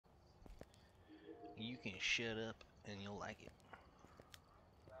you can shut up and you'll like it.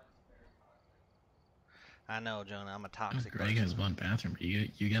 I know, Jonah, I'm a Oh, toxic Greg person. has one bathroom, but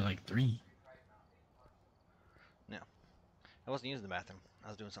you got like 3. No. I wasn't using the bathroom. I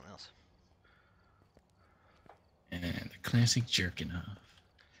was doing something else. And the classic jerking off.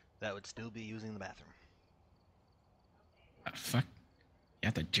 That would still be using the bathroom. Fuck. You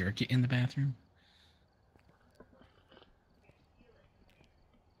have to jerk it in the bathroom?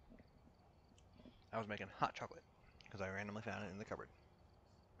 I was making hot chocolate because I randomly found it in the cupboard.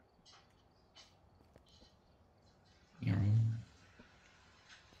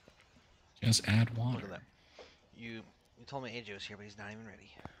 Just add water. Look at that. You told me AJ was here, but he's not even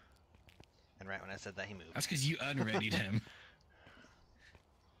ready. And right when I said that, he moved. That's because you unreadied him.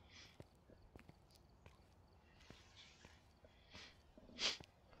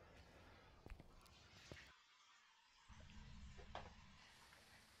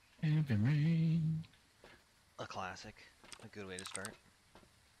 Heavy rain. A classic. A good way to start.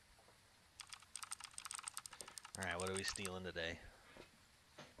 Alright, what are we stealing today?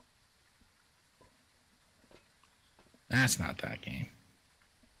 That's not that game.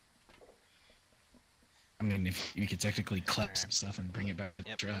 I mean, if you could technically collect some stuff and bring it back to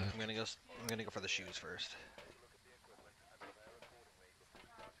the truck. I'm gonna go for the shoes first.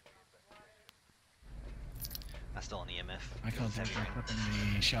 I stole an EMF. I called it flipping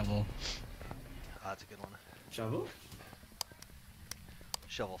the shovel. Oh, that's a good one. Shovel?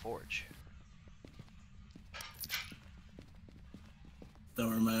 Shovel Forge.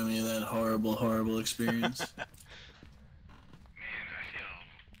 Don't remind me of that horrible, horrible experience. Man, I feel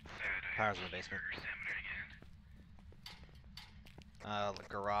sad. Power's in the basement. The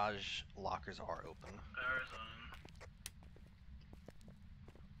garage lockers are open. Power's on.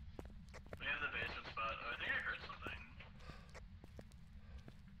 We have the basement spot. Oh, I think I heard something.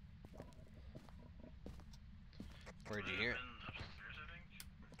 Where'd you hear it? Upstairs, I think.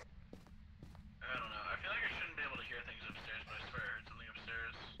 I don't know. I feel like I shouldn't be able to hear things upstairs, but I swear I heard something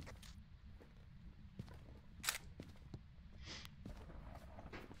upstairs.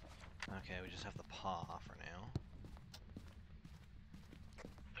 Okay, we just have the paw for now.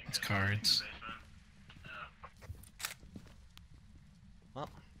 It's cards. Well.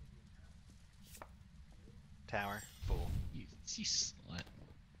 Tower, full. You slut.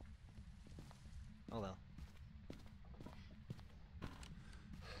 Oh well.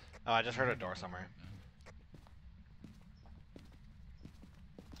 Oh, I just heard a door somewhere.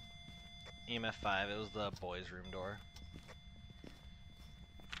 EMF 5, it was the boys' room door.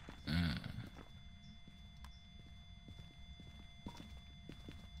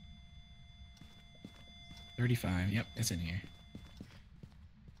 35, yep, it's in here.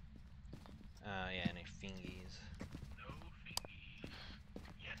 Yeah, any fingies? No fingies.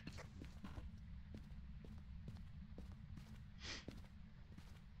 Yet.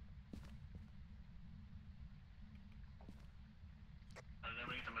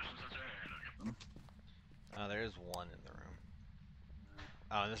 Nobody get the motion sensor? I don't get them. There is one in the room.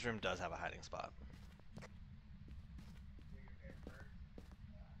 Oh, and this room does have a hiding spot.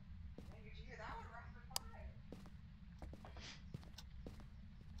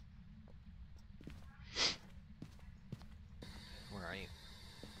 Where are you?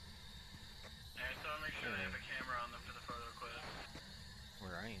 I just want to make sure they have a camera on them for the photo quiz.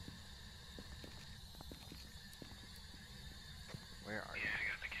 Where are you? Where are you? Yeah, I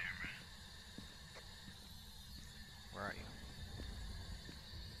got the camera. Where are you?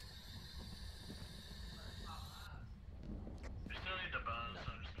 We still need the bones,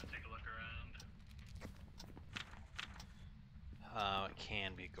 so I'm just gonna take a look around. It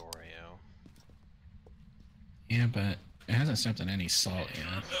can be Goreo. Yeah, but it hasn't stepped in any salt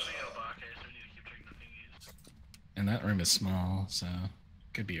yet. And that room is small, so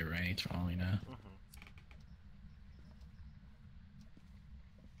could be a raid for all we know.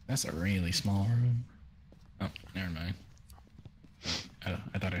 That's a really small room. Oh, never mind.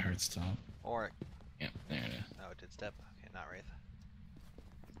 I thought I heard stop. Or Yep, there it is. oh, it did step. Okay, not Wraith.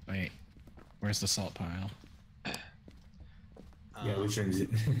 Wait, where's the salt pile? Yeah, which one is it?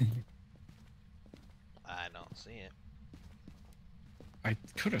 I don't see it. I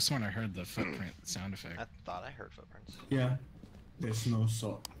could have sworn I heard the footprint sound effect. I thought I heard footprints. Yeah, there's no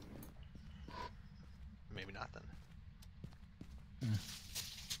salt. Maybe not then.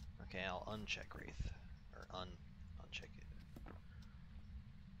 Okay, I'll uncheck Wraith. Or uncheck it.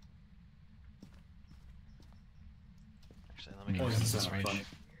 Actually, let me Oh, go. this is rage.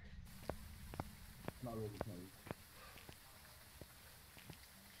 Not really funny.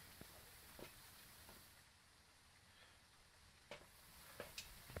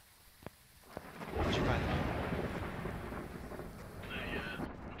 What'd you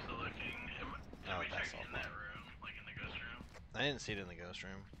I didn't see it in the ghost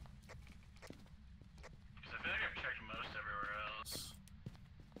room. Because I feel like I've checked most everywhere else.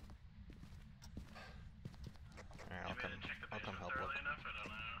 Alright, Maybe I didn't check the I'll come basement help thoroughly look. enough, I don't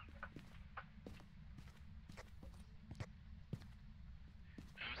know.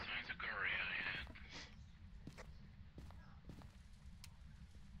 No signs of Goria yet.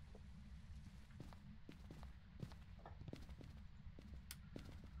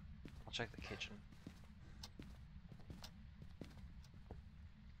 I'll check the kitchen.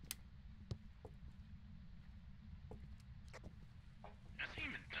 Hasn't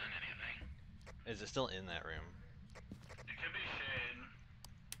even done anything. Is it still in that room? It could be shade.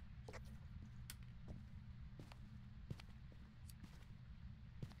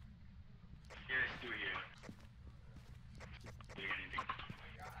 Yeah, it's still here.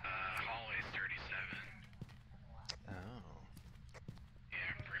 Hallway's 37. Oh.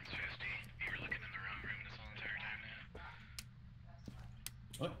 Yeah, room's 50. You were looking in the wrong room this whole entire time now.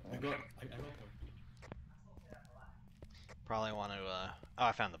 What? I got. Probably want to, oh,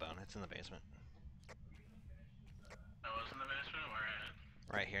 I found the bone. It's in the basement. I was in the basement, where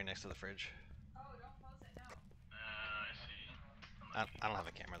at? Right here next to the fridge. I see. I don't have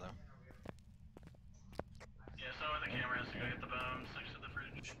a camera, though. Yeah, so with the camera has to go get the bones next to the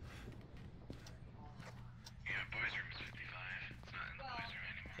fridge. Yeah, boys room is 55. It's not in the boys room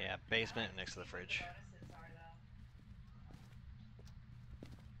anymore. Yeah, basement next to the fridge.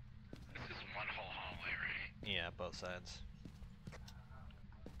 This is one whole hallway, right? Yeah, both sides.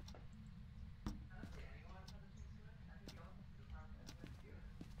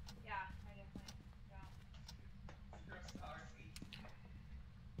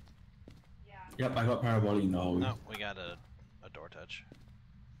 Yep, I got parabolic in the hallway. Oh, we got a door touch.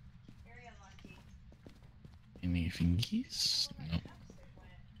 Any fingies? No.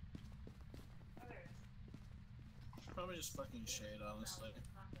 Probably just fucking shade, honestly.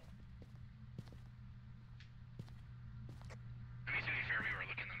 I mean, to be fair, we were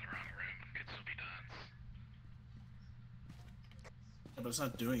looking in the wrong room. Could still be dots. Yeah, but it's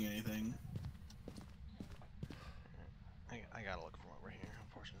not doing anything. I gotta look from over here,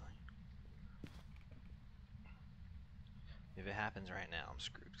 unfortunately. If it happens right now, I'm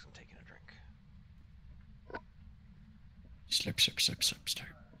screwed because I'm taking a drink. Slurp, slurp, slurp, slurp, slurp.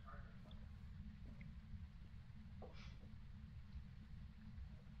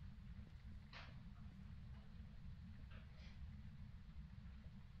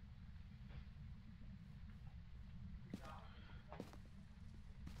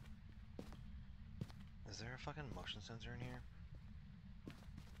 Is there a fucking motion sensor in here?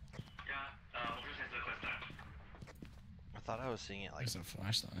 Yeah, motion sensor first time. I thought I was seeing it like There's a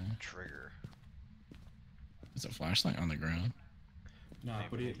flashlight. trigger. There's a flashlight on the ground. No, I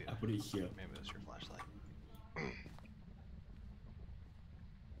put it here. Maybe it was your flashlight.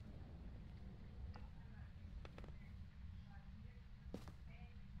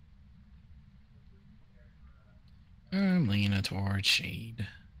 I'm leaning towards shade.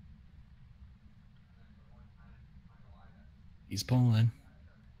 He's pulling.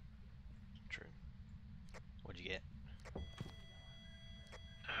 True. What'd you get?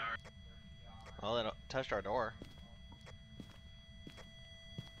 Well, it touched our door.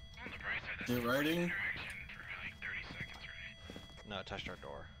 On the bright side, that's Is it writing? interaction for like 30 seconds, right? No, it touched our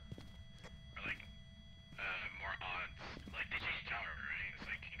door. Or like, more odds. Like they changed tower, right? It's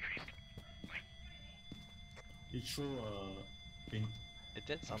like increased, like, It show pink It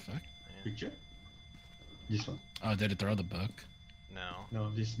did oh something. fuck. Yeah. picture. This one? Oh, did it throw the book? No. No,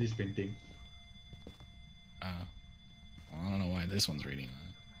 this painting. Oh. Well, I don't know why this one's reading that.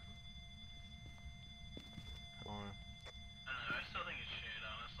 I don't know. I don't know, I still think it's shade,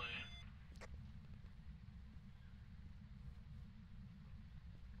 honestly.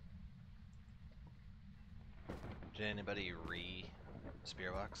 Did anybody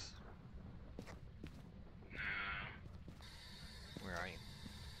re-spear box? No. Where are you?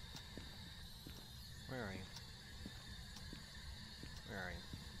 Where are you? Where are you?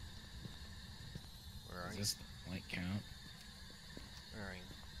 Where are Does you? this light count? Where are you?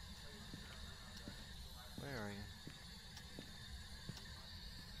 Where are you?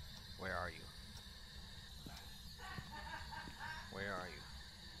 Where are you? Where are you?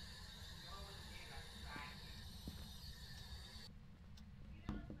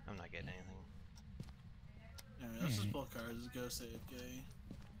 I'm not getting anything. Alright, let's just pull cards, go save gay.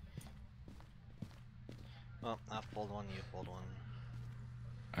 Well, I've pulled one, you've pulled one.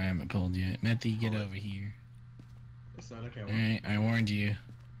 I haven't pulled yet. Methy, get Pull it. over here. It's not a camera. Alright, I warned you.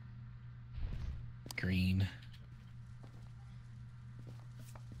 Green.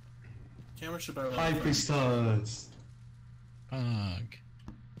 Camera should better High Priestess! Pog.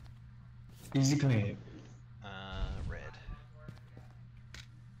 Easy claim. Red.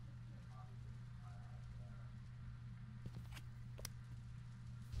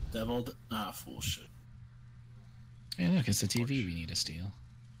 Deviled. Ah, fool shit. Hey, look, it's the TV we need to steal.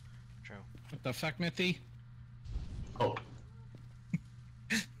 True. What the fuck, Mithy? Oh.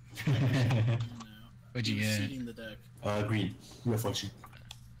 What'd you Who's get? seeding the deck? Green. You're fortune.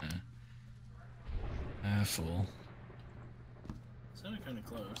 Fool. Sounded kind of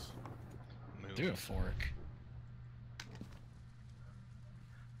close. Moon. Do a fork.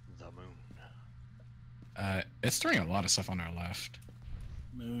 The moon. It's throwing a lot of stuff on our left.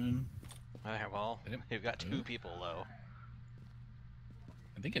 Moon. Alright, well, Yep. we've got 2 people low.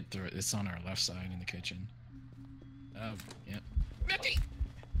 I think it's on our left side in the kitchen. Oh, yep. Mithy!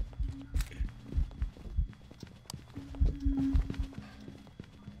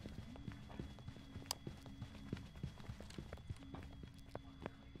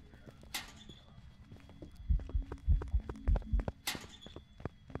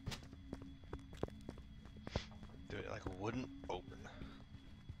 Dude, it like wouldn't open.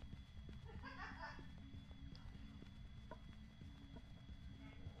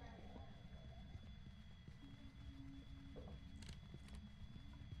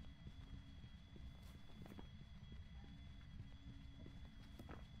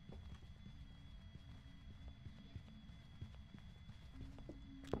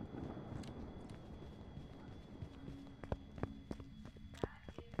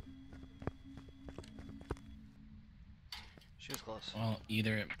 She was close. Well,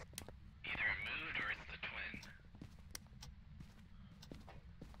 either Either it moved or it's the twin.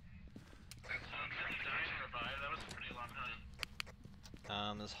 That's on from Revive. That was a pretty long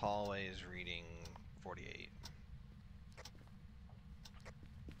time. This hallway is reading 48.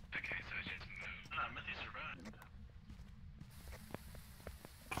 Okay, so it just moved. Ah, Mithy survived.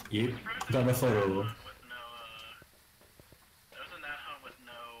 Yep. Got my photo. With no, that was a nat hunt with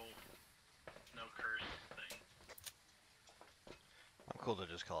no curse thing. I'm cool to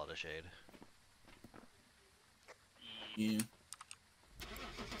just call it a shade. Yeah.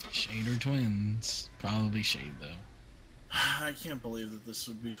 Shade or twins. Probably shade, though. I can't believe that this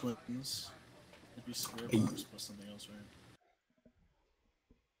would be twins. It'd be spirit bombs plus something else, right?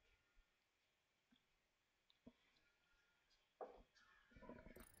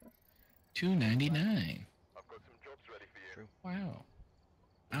 $2.99. I've got some jobs ready for you. True. Wow.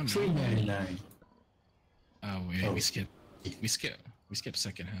 I'm $3.99. Oh wait, Oh. we skipped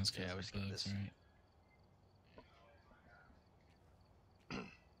second house. 'Cause Yeah, we of skipped bugs, this. right?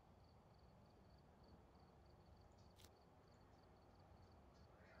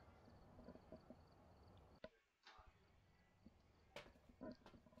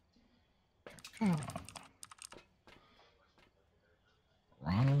 Come on.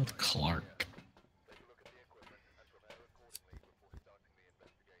 Ronald Clark. Take a look at the equipment and prepare accordingly before starting the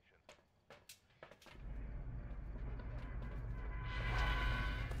investigation.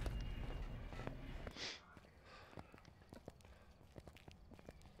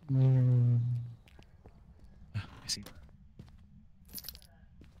 I see.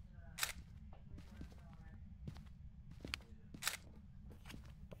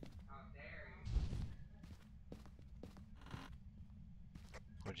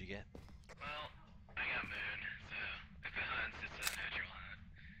 What'd you get? Well, I got moon, so if it hunts, it's a natural hunt.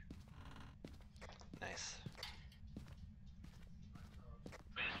 Nice.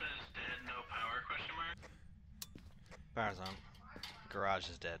 Basement is dead, no power, question mark? Power's on. Garage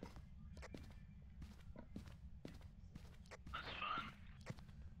is dead. That's fun.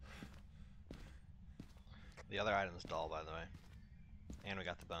 The other item's dull, by the way. And we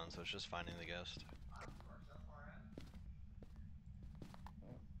got the bone, so it's just finding the ghost.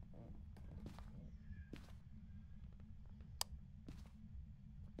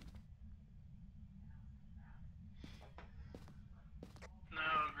 No,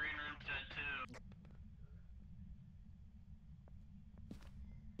 green room's dead too.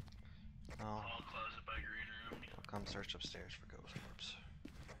 Oh, I'll close it by green room. come search upstairs for ghost orbs.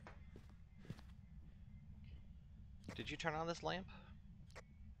 Did you turn on this lamp?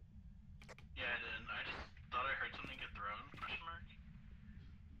 Yeah, I didn't. I just thought I heard something get thrown, question mark?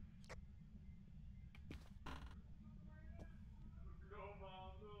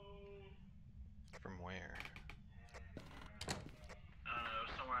 From where? I don't know,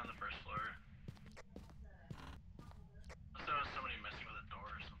 somewhere on the first floor. Unless there was somebody messing with a door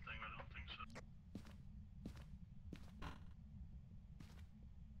or something, but I don't think so.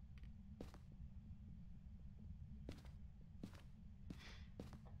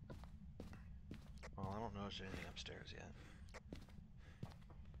 Well, I don't know if there's anything upstairs yet.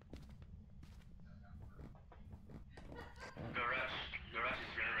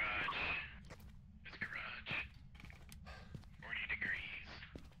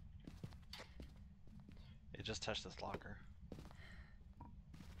 just touch this locker.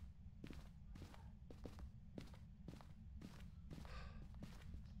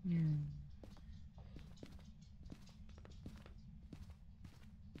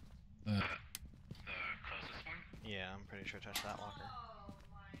 Uh, The closest one? Yeah, I'm pretty sure touch that locker.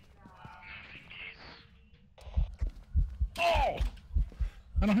 No oh! thingies.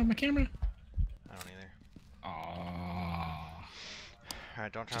 I don't have my camera. I don't either. Oh.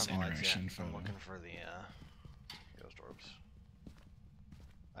 Alright, don't turn Just on the lights yet. interaction I'm photo. looking for the ghost orbs.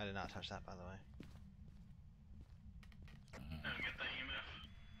 I did not touch that, by the way. Get that EMF.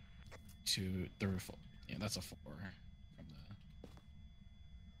 2 through 4. Yeah, that's a 4 from the.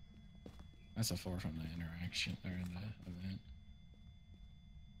 That's a 4 from the interaction or the event.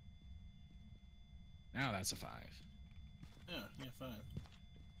 Now that's a 5. Yeah, 5.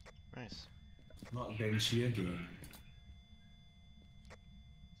 Nice. Not Banshee again.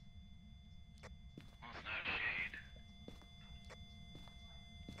 Well, it's not a shade.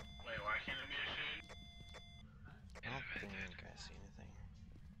 Wait, why can't it be a shade? I don't think I see anything.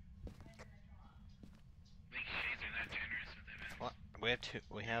 I think shades are not generous with events. What? We have two.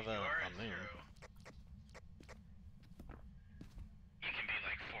 We have You a are at moon. 0. You can be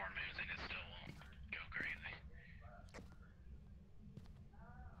like 4 moons and it still won't go crazy.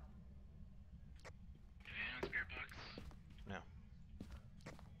 Did anyone spirit box? No.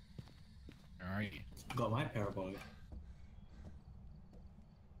 Where are you? Got my parabolic.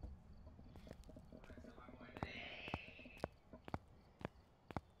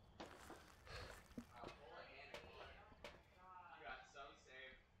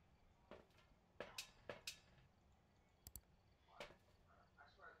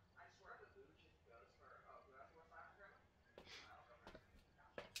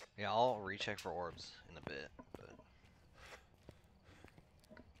 Yeah, I'll recheck for orbs in a bit, but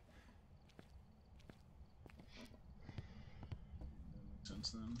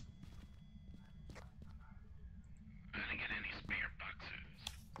Since then. I didn't get any spirit boxes.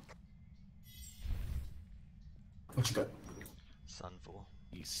 What you got? Sunful.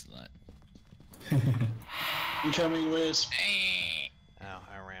 You slut. Incoming wisp. Oh,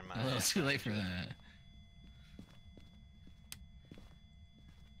 I ran my. A little too late for that.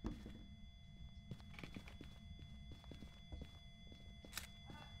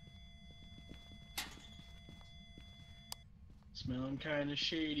 Smelling kind of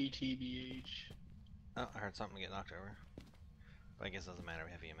shady, TBH. Oh, I heard something get knocked over. But I guess it doesn't matter.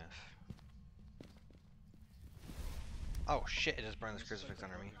 We have EMF. Oh shit! It just burned this crucifix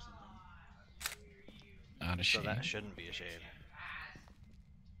under me. Not a So shade. that shouldn't be a shade.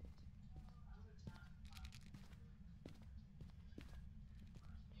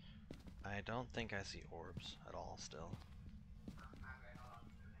 I don't think I see orbs at all still.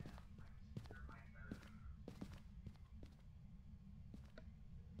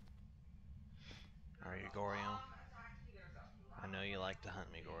 Are you Goryo? I know you like to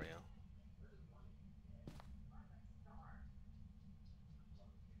hunt me, Goryo.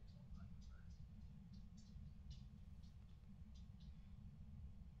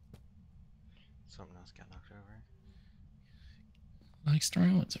 Something else got knocked over. Like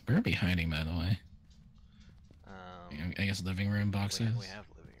Starlets. Where are we hiding, by the way? I guess living room boxes. We have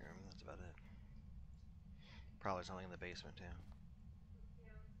living room. That's about it. Probably something in the basement too.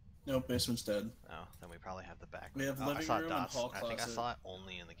 Nope, basement's dead. Oh, then we probably have the back. We have I living saw room and dots. hall I think I closet. saw it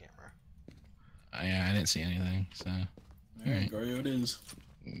only in the camera. Yeah, I didn't see anything. So, Alright, Goryo it is.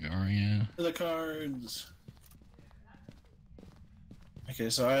 Goria. To the cards. Okay,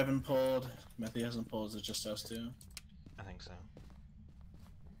 so I haven't pulled. Methy hasn't pulled. Is it just us two? I think so.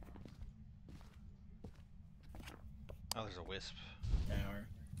 Oh, there's a wisp. Hour.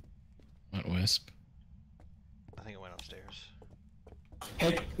 What wisp? I think it went upstairs.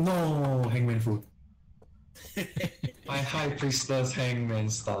 Heck, no, Hangman food. My High Priestess Hangman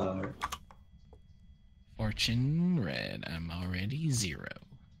star. Fortune red. I'm already 0.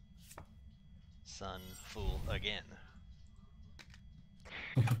 Sun fool again.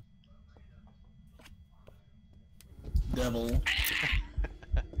 Devil.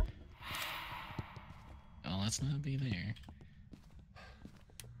 Oh, let's not be there.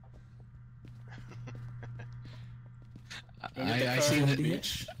 I see card, that.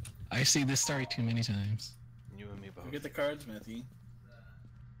 bitch. I see this story too many times. You and me both. Go get the cards, Methy.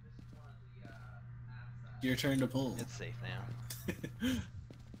 Your turn to pull. It's safe now.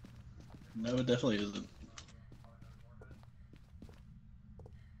 No, it definitely isn't.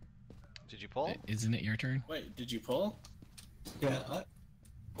 Did you pull? Isn't it your turn? Wait, did you pull? Yeah.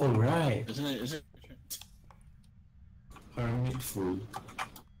 Alright. Isn't it? Is it your turn? Hermit fool.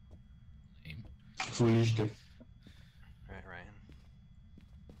 Lame. Foolish.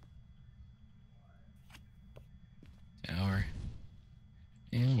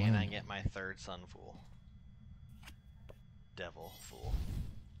 get my third sun fool. Devil fool.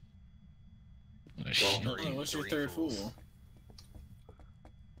 What a shit. Well, Three- what's your three third fools. fool?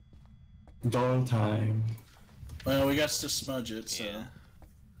 Doll time. Well, we got to smudge it, so. Yeah.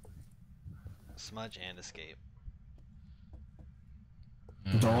 Smudge and escape.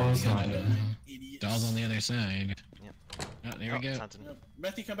 Doll you got time. it. Idiots. Doll's on the other side. Yep. Oh, there we Oh, go. it's hunting. Yep.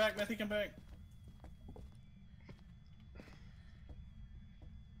 Methy, come back. Methy, come back.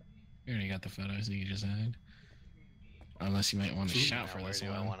 You already got the photos that you just had. Unless you might want to shout Now, for where this do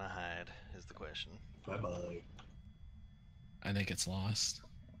I one. want to hide is the question. Bye bye. I think it's lost.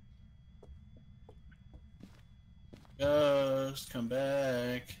 Ghost, come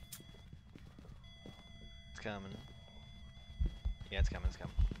back. It's coming. Yeah, it's coming, it's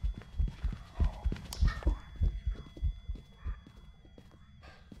coming.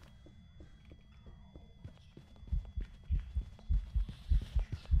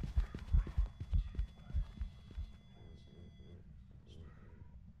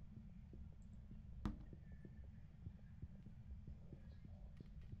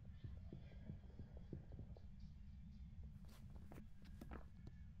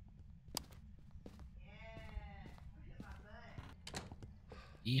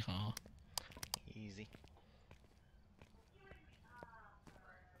 Yeehaw. Easy.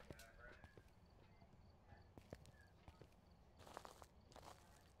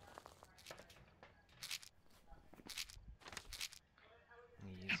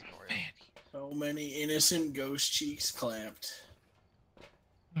 Easy, Mario. Man, So many innocent ghost cheeks clapped. what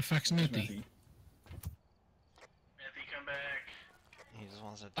the fuck's Where's Smithy? Methy? Methy, come back. He just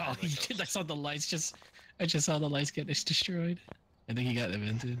wants to Oh, die he like did. I ghosts. saw the lights just. I just saw the lights get destroyed. I think he got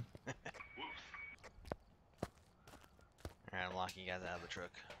invented. Alright, I'm locking you guys out of the truck.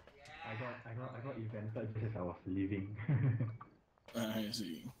 I got invented because I was leaving. I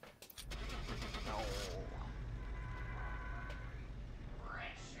see. No.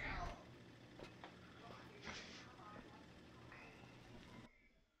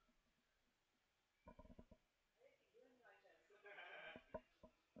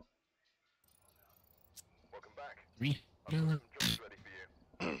 Welcome back. Me? I've got some jobs ready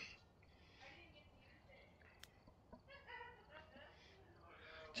for you.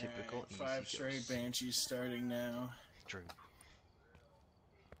 Typical Alright, easy 5 straight ghosts. Banshees starting now. True.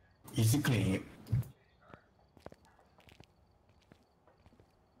 Easy claim.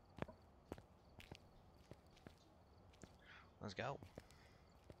 Let's go.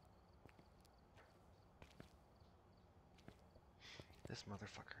 This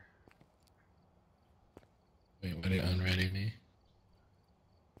motherfucker. Wait, what did it unready me?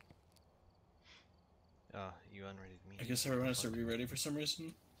 You unreadied me. I guess everyone has to be ready for some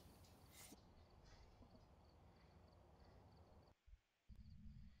reason.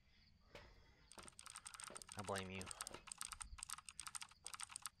 I blame you.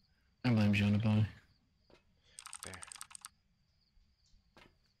 I blame Jonah Boy. Fair.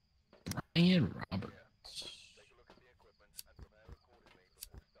 Ryan Roberts. Take a look at the equipment and prepare accordingly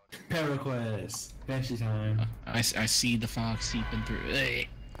before starting. Paraquest. Banshee time. I see the fog seeping through. Hey.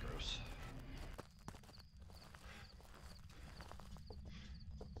 Gross.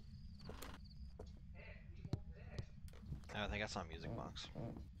 I think I saw a music box.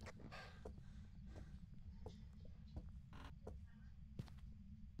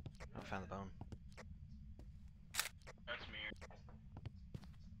 I found the bone. That's me.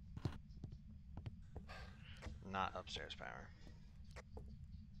 Not upstairs power.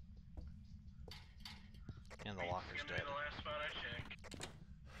 And the locker's dead. The last spot I checked.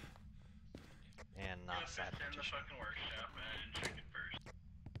 And not sad in the partition. fucking workshop, and I didn't check it first.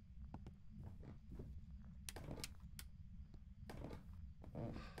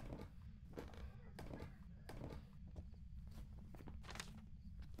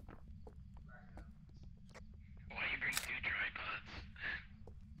 Why you bring 2 tripods?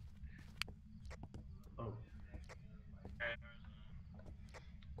 Oh.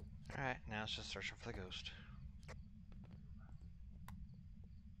 Alright, now it's just searching for the ghost.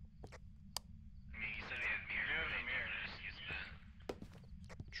 I mean, you said we had mirror. You have a mirror. I just used that.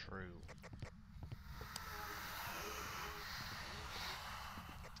 True.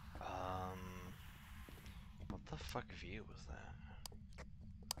 What the fuck view was that?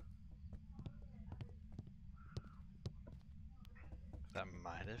 That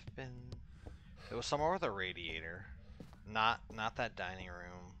might have been. It was somewhere with a radiator. Not that dining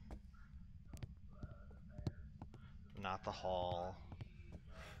room. Not the hall.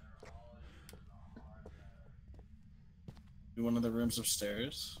 One of the rooms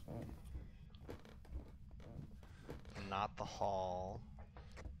upstairs. Not the hall.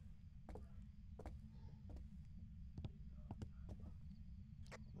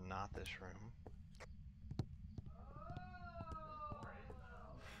 this room.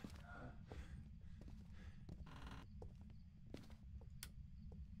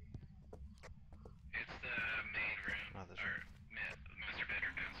 It's the main room. Not this or room. master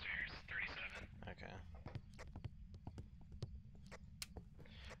bedroom downstairs, 37. Okay.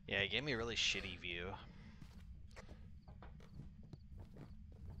 Yeah, it gave me a really shitty view.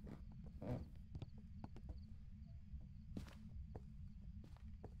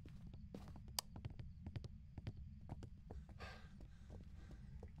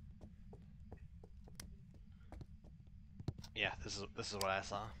 Yeah, this is what I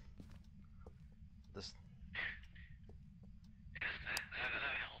saw. This. That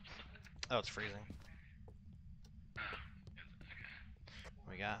helps. Oh, it's freezing. Oh, okay.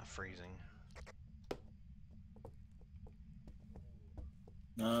 We got freezing.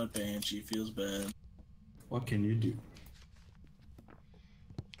 Not Banshee, feels bad. What can you do?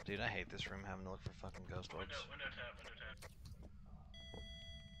 Dude, I hate this room having to look for fucking ghost orbs. Window tap, window tap.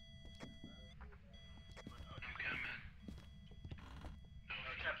 I'm coming. No,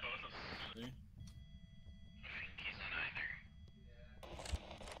 Window tap both of them. See? no fingies on either.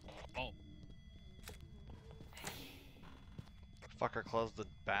 Oh, Fucker closed the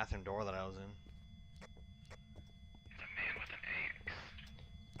bathroom door that I was in. It's a man with an axe.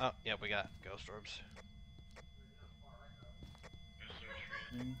 Oh, yeah, we got ghost orbs.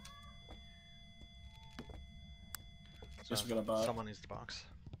 Mm. Guess we got a bot. Someone needs the box.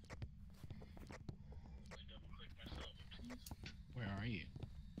 Double-click myself, please. where are you?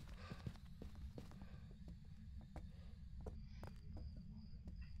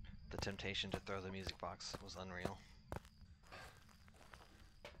 The temptation to throw the music box was unreal.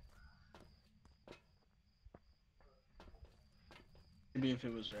 Maybe if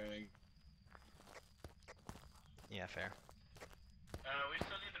it was raining. Yeah, fair. We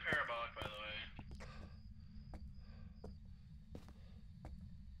still need the parabolic, by the way.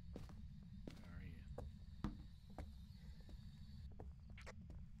 Where are you?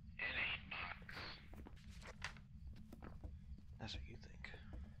 It ain't box. That's what you think.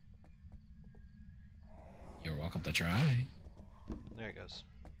 You're welcome to try. There it goes.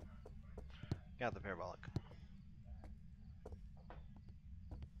 Got the parabolic.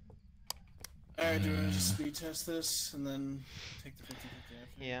 Alright, do you want to just speed test this and then take the 50-50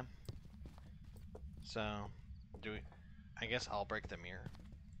 after? Yeah. So, do we... I guess I'll break the mirror.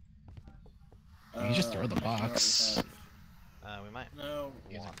 You can just throw the I already box. have- We might No,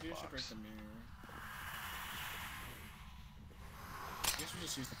 want we the should break box. the mirror. I guess we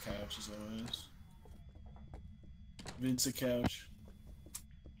just use the couch as always. Vince the couch.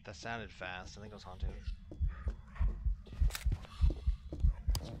 That sounded fast. I think it was haunted.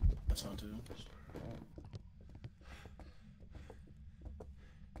 That's on too.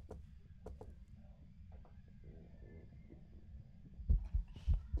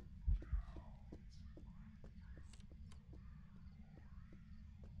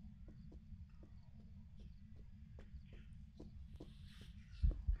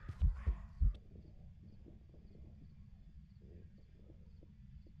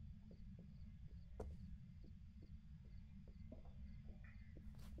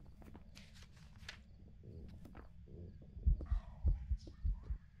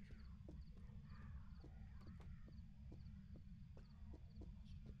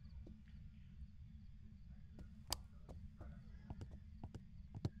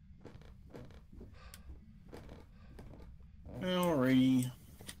 Alrighty.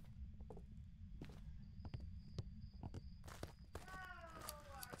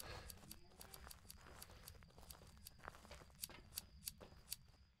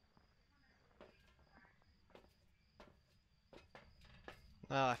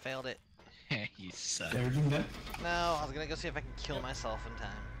 No, I failed it. You suck. Everything there? No, I was gonna go see if I can kill myself in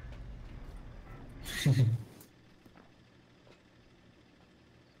time.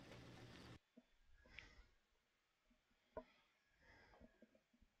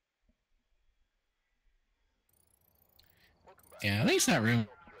 Yeah, I think it's not room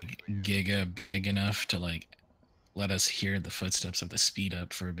giga big enough to like let us hear the footsteps of the speed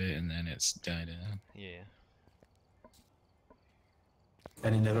up for a bit and then it's died down. Yeah.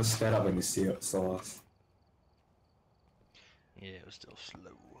 And it never sped up when you saw us. Yeah, it was still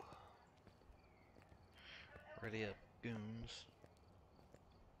slow. Ready up, goons.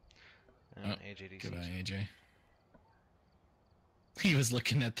 And Oh, AJDC. Goodbye, AJ. He was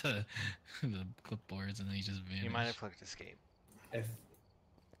looking at the clipboards and then he just vanished. You might have clicked escape. F.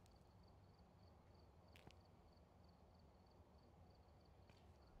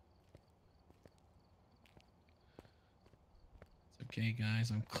 It's Okay,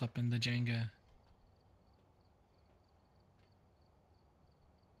 guys, I'm clipping the Jenga.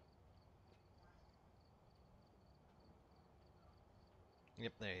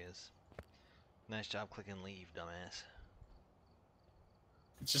 Yep, there he is. Nice job clicking leave, dumbass.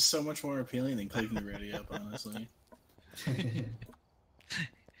 It's just so much more appealing than clicking ready up, honestly.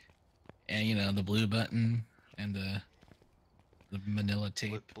 And you know, the blue button and the manila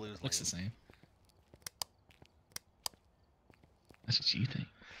tape Blue's looks the lame. same. That's what you think.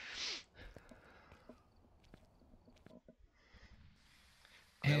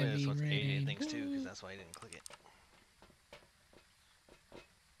 Clearly that's Heavy what AJ rain. thinks too, because that's why he didn't click it.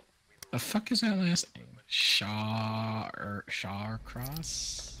 The fuck is that last name? Shawcross?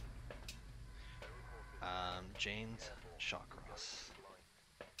 Jane's Shawcross.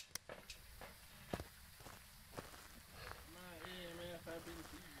 My EMF, I've been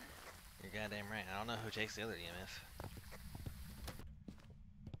here. You're goddamn right. I don't know who takes the other EMF.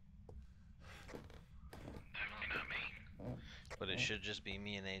 Definitely not me. But it should just be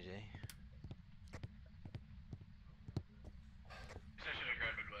me and AJ. I should have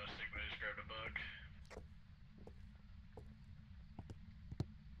grabbed a glow stick, but I just grabbed a bug.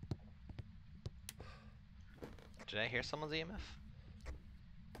 Did I hear someone's EMF?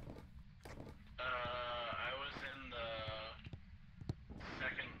 I was in the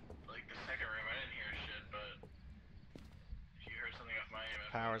second room. I didn't hear shit, but if you heard something off my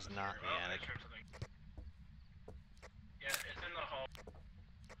EMF. Power's not in the I attic. just heard something. Yeah, it's in the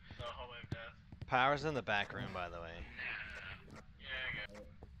hallway of death. Power's in the back room, by the way. Yeah, I got it.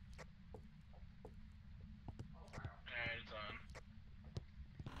 Alright, it's on.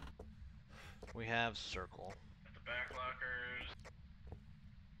 We have circle. At the back lockers.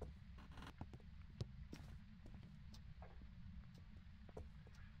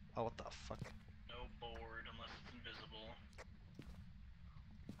 Oh, what the fuck? No board unless it's invisible.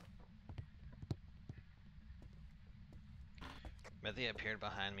 Methy appeared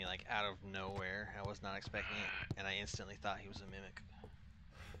behind me like out of nowhere. I was not expecting it, and I instantly thought he was a mimic.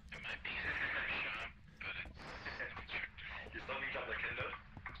 It might be in the shop, but it's You still need to have the Kendo?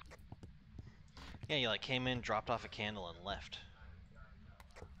 Yeah, you like came in, dropped off a candle, and left.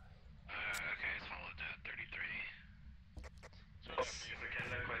 okay, it's followed that 33. So Oh, is the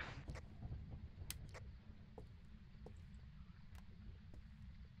Kendo quest?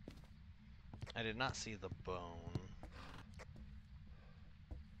 I did not see the bone.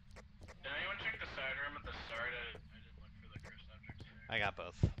 did anyone check the side room at the start? I didn't look for the cursed objects there. I got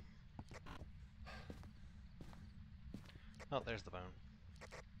both. Oh, there's the bone.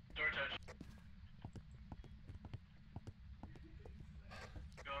 Door touch.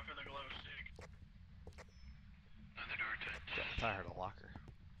 Going for the glow stick. Another door touch. I thought I heard a locker.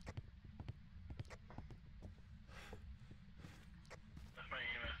 Left my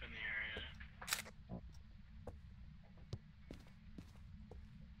EMF in the area.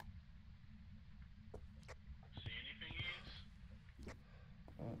 See anything, Eads?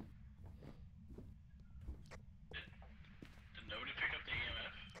 Did nobody pick up the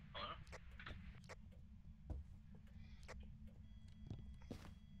EMF? Hello?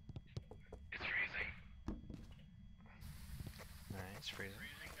 It's freezing. Alright, it's freezing.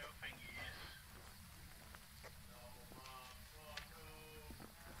 Freezing, no fingies.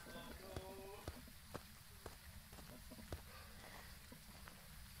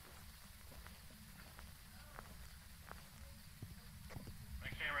 My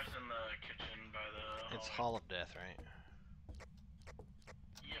camera's in the kitchen by the It's hallway. Hall of Death, right?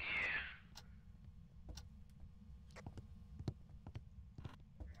 Yep. Yeah.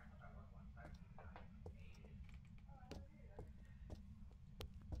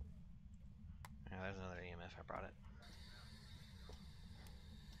 Yeah, there's another EMF. I brought it.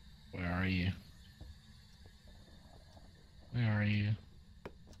 Where are you? Where are you?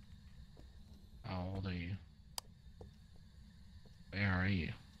 How old are you? Where are you?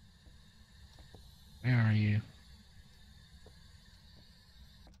 Where are you?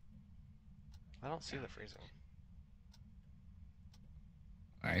 I don't see the freezing.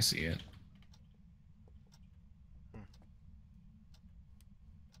 I see it.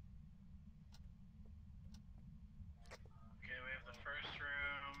 Okay, we have the first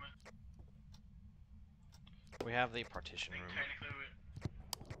room. We have the partition I think room. technically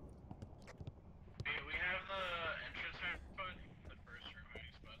we have the entrance hiding spot, the first room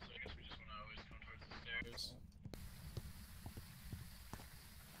hiding spot, so I guess we just want to always come towards the stairs.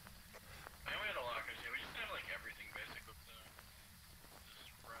 And we had a lockers, yeah, we just have like everything basically, so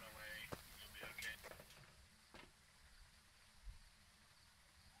just run away, you'll be okay.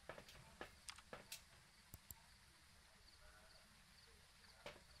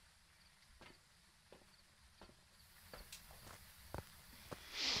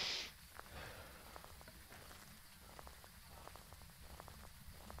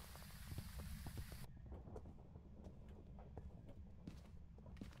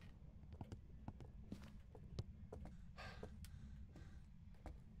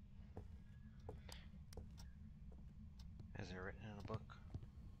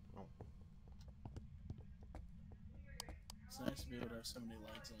 nice to be able to have so many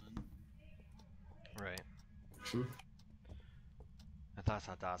lights on. Right. True. I thought I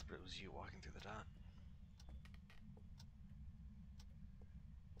saw dots, but it was you walking through the dot.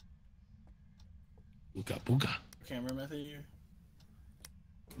 Booga booga. Camera method here?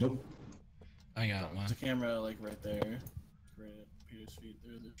 Nope. I got one. There's a camera like right there. Right at Peter's feet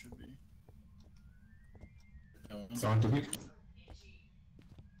there should be. Sound to me.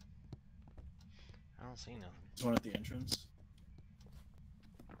 I don't see nothing. There's one at the entrance.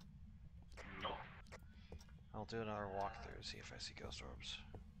 No. I'll do another walkthrough, see if I see ghost orbs.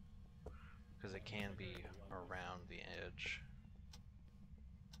 Because it can be around the edge.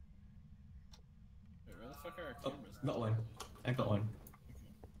 Wait, where the fuck are our Oh, cameras? got one. I got one.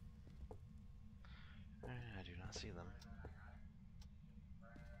 I do not see them.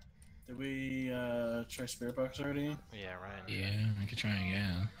 Did we try Spirit Box already? Yeah, right. Yeah, I could try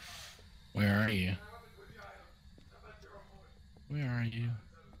again. Where are you? Where are you?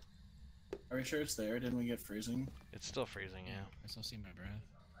 Are we sure it's there? Didn't we get freezing? It's still freezing, yeah. I still see my breath.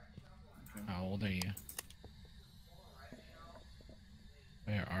 Okay. How old are you?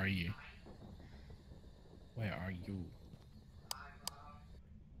 Where are you? Where are you?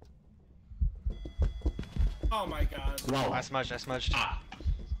 Oh my god. Wow. I smudged, I smudged.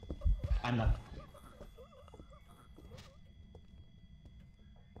 I'm not.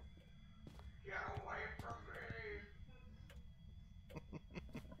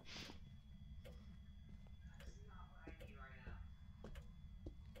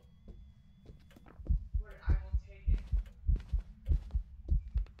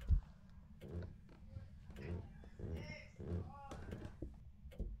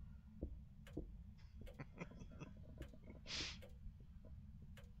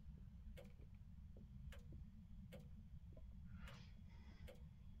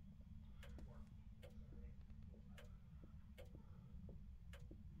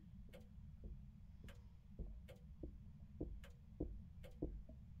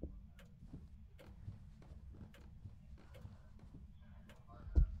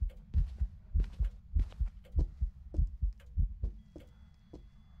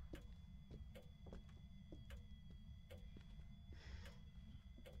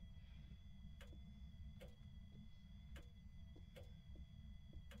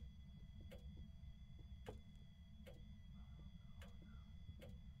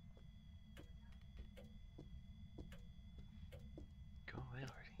 Go away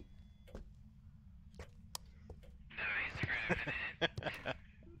already. No, he's grabbing it.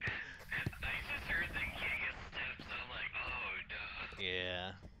 I just heard the Giga steps. I'm like, oh, duh.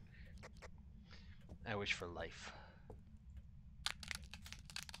 Yeah. I wish for life.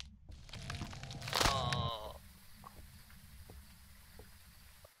 Oh.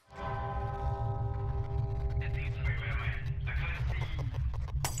 It's easy. Wait. I couldn't see.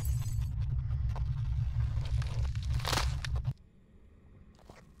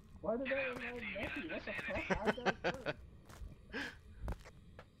 Why did I involve Matthew? What the fuck?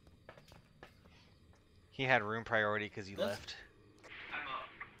 He had room priority because he That's- left.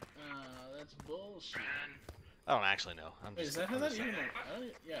 I'm up. That's bullshit. Run. I don't actually know. I'm Wait, just. is that how I'm that just- even? I don't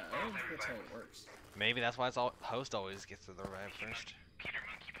think that's how it works. Maybe that's why it's all host always gets to the revive first. Peter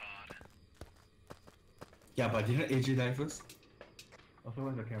Monkey Pod. Yeah, but didn't AJ die first? Also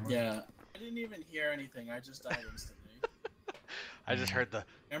on the camera. Yeah. I didn't even hear anything. I just died instantly. I just heard the.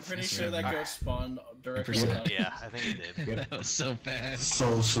 I'm pretty That's sure right. that ghost spawned directly 100%. up. Yeah, I think it did. Yep. That was so fast.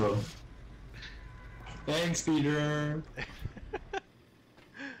 So slow. Thanks, Peter.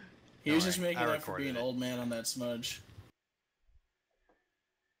 He was Don't just worry, making I up for recorded being it. old man on that smudge.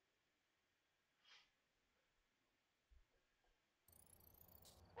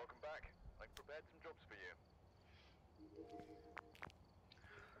 Welcome back. I've prepared some jobs for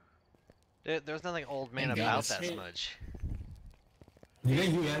you. There's nothing old man Thank God about it's- that Hey. smudge.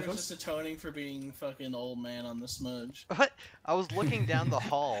 Didn't you He die was first? just atoning for being fucking old man on the smudge. What? I was looking down the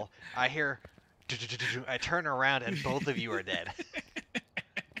hall. I hear. I turn around and both of you are dead.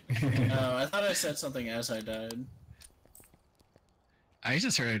 Oh, I thought I said something as I died. I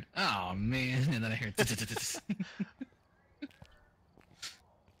just heard, oh man, and then I heard.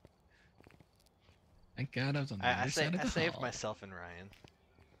 Thank God I was on the I other side of the saved hall. myself and Ryan.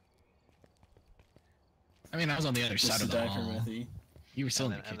 I mean, I was on the other Just side to of the die for hall. Methy. You were still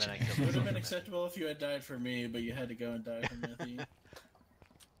in And the then- and then I kitchen. killed It would have been acceptable if you had died for me, but you had to go and die for Methy.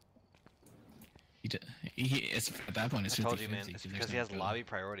 It's at that point. It's I 50 told you, man. It's because he has lobby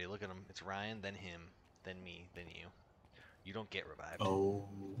priority. Look at him. It's Ryan, then him, then me, then you. You don't get revived. Oh.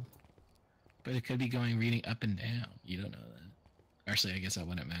 But it could be going reading up and down. You don't know that. Actually, I guess that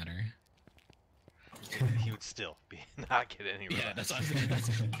wouldn't matter. he would still be not get any Yeah, revives. that's what I'm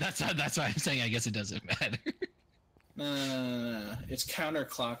saying. That's why I'm saying I guess it doesn't matter. No. It's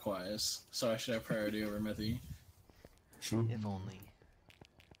counterclockwise, so I should have priority over Methy. True. If only.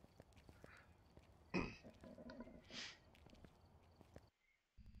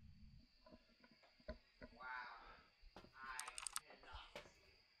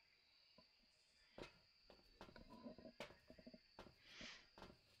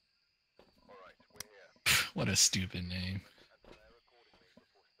 Alright, we're here. What a stupid name.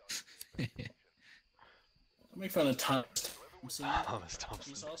 Don't make fun of Thomas. Thomas Thompson.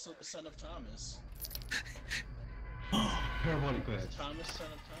 He's also the son of Thomas. Parabolic quest. Thomas, son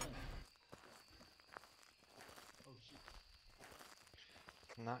of Thomas.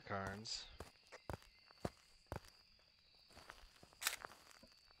 Not cards.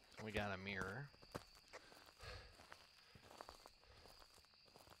 We got a mirror.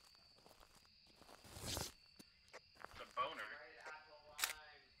 It's a boner.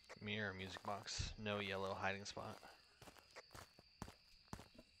 Mirror, music box. No yellow hiding spot.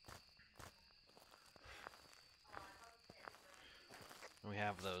 We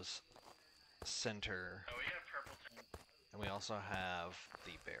have those center, Oh, we have purple tank. and we also have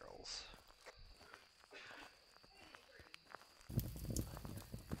the barrels. I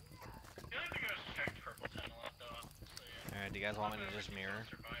feel like the ghost checked purple tent a lot though. So yeah. Alright, do you guys want me to just mirror?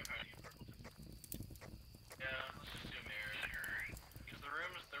 Survive hiding in purple tent. Yeah, let's just do mirror. Because the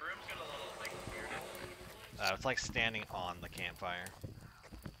rooms get a little like weird. It's like standing on the campfire.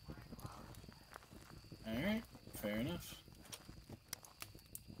 Alright, fair enough.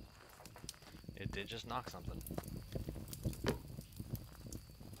 It did just knock something.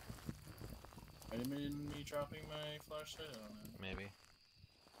 Might have been me dropping my flashlight, I don't know. Maybe.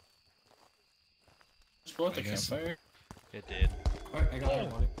 Just blow up the I guess- campfire. It did. Alright, I got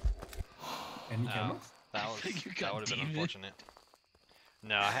parabolic. Any Oh, cameras? that I was think you that got would have been demon. unfortunate.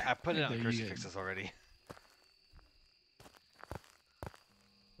 No, I put it on the There you go. crucifixes already.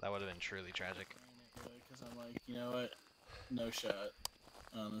 That would have been truly tragic. Because I'm like, you know what? No shot.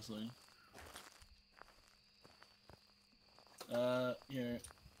 Honestly. Here.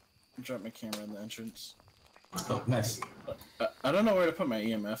 Drop my camera in the entrance. Oh, nice. I don't know where to put my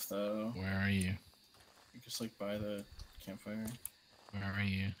EMF though. Where are you? Just like by the campfire. Where are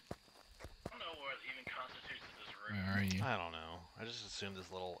you? I don't know what even constitutes this room. Where are you? I don't know. I just assumed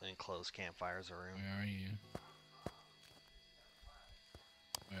this little enclosed campfire is a room. Where are you?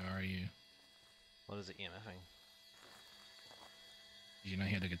 Where are you? What is it EMFing? Did you not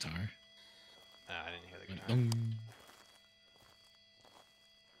hear the guitar? I didn't hear the guitar. Dum.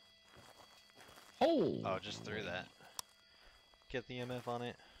 Oh! Oh, just threw that. Get the EMF on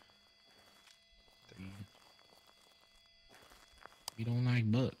it. We don't like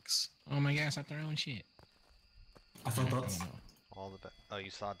books. Oh my gosh, I throwing shit. I saw dots. don't know. All the oh, you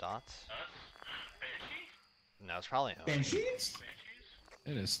saw dots? Banshee? No, it's probably Oni. Banshees? Banshees?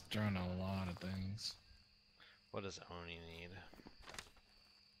 It is throwing a lot of things. What does Oni need?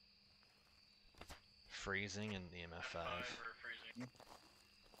 Freezing and EMF 5. For freezing.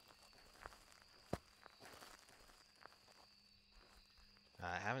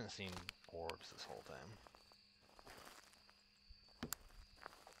 I haven't seen orbs this whole time.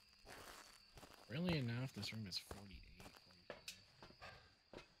 Really enough, this room is 48. 45.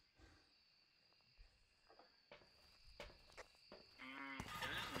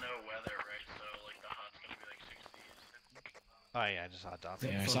 It is no weather, right? So like the hot's gonna be like 60s. Oh yeah, I just saw dots.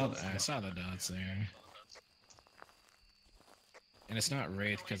 Yeah, I saw the dots there. And it's not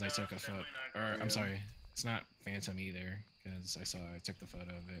Wraith because I took a photo. Or, I'm sorry, it's not Phantom either because I took the photo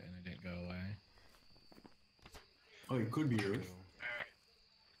of it and it didn't go away. Oh, it could be Earth. Alright.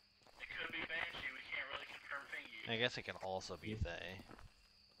 It could be Banshee, we can't really confirm thingy. I guess it can also be Thay.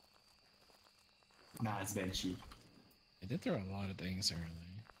 Nah, it's Banshee. It did throw a lot of things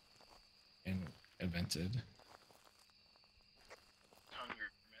early. And invented.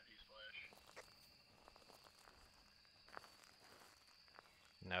 Hunger, Matthew's flash.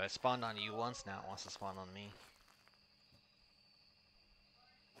 No, it spawned on you once, now it wants to spawn on me.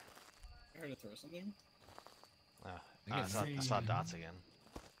 I heard it throw something. Oh, think I it's saw Thay. dots again.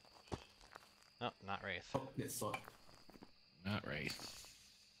 No, not Wraith. Oh, it's saw. Not Wraith.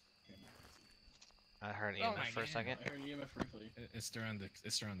 I heard Oh EMF my for a God. second. I heard EMF briefly. It's throwing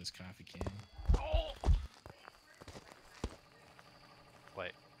this coffee can.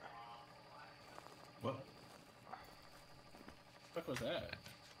 Wait, What? What was that?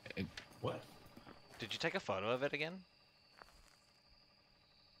 What? did you take a photo of it again?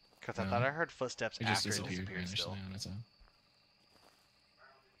 Because I No. thought I heard footsteps It just after it disappeared, disappeared vanished still. on its own.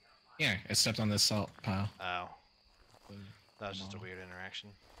 Yeah, I stepped on this salt pile. Oh, that was just a weird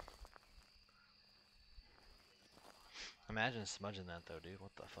interaction. Imagine smudging that though, dude. What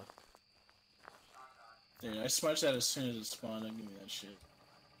the fuck? Dude, I smudged that as soon as it spawned. Don't give me that shit.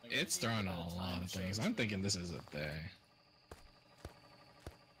 Like, It's throwing a lot of things. I'm thinking this is a day.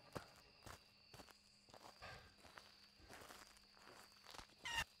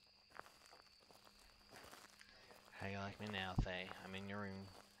 How you like me now, Thay? I'm in your room.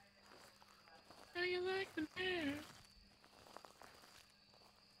 How you like the hair?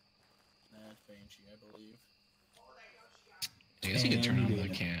 Nah, it's Banshee, I believe. I guess you could turn on the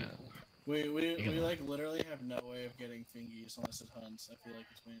can. We can- like literally have no way of getting fingies unless it hunts. I feel like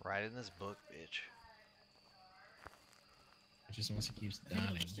it's been. Right in this book, bitch. It just wants to keep I think I'll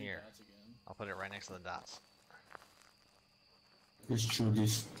dotting. just do Here. dots again. I'll put it right next to the dots. Let's do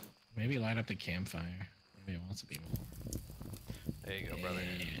this. Maybe light up the campfire. Maybe it wants to be more. There you go, brother.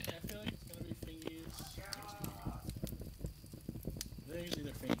 Yeah. Yeah, I feel like it's gonna be fingies. I think it's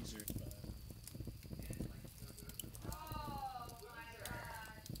either fingies or five.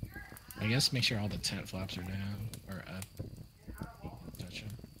 I guess make sure all the tent flaps are down or up. You can touch them.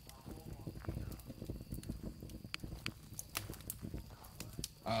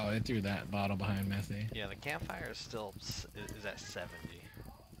 Oh, it threw that bottle behind Methy. Yeah, the campfire is still is at 70.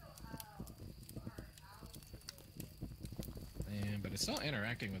 Yeah, but it's still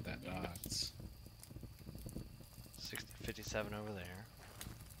interacting with that dots. 57 over there.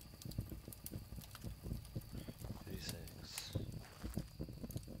 56.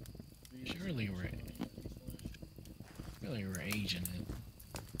 Surely we're really raging it.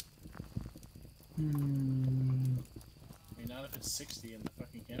 I mean, not if it's 60 in the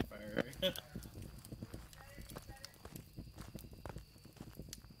fucking campfire, right?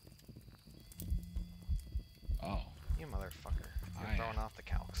 Oh, You motherfucker. You're Aye. throwing off the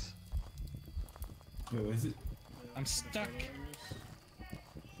calcs. Wait, what is it? I'm stuck.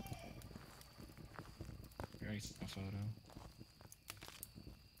 Very a photo.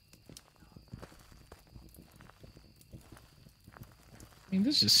 I mean,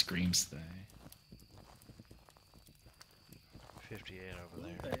 this just screams thing. 58 over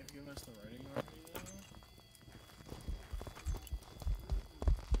Wouldn't there. they have given us the writing already, though?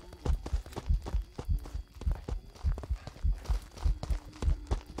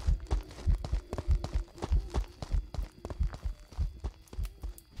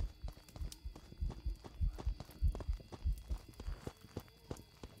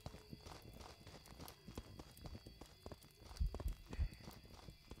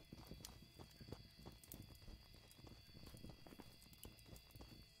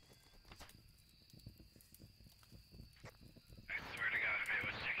 I swear to God, if it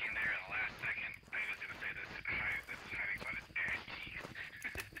was checking there at the last second, I was gonna say this hiding spot is Banshees.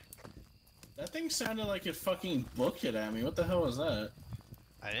 That thing sounded like it fucking booked it at me. What the hell was that?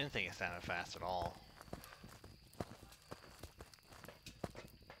 I didn't think it sounded fast at all.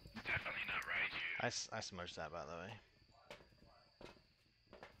 Definitely not Raiju. I smudged that, by the way.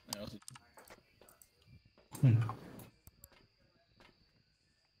 That was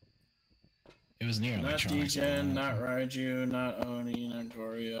It was near not electronics. Degen, not Raiju, not Oni, not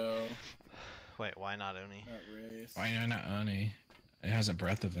Goryo, Wait, why not Oni? not Wraith. Why not Oni? It has a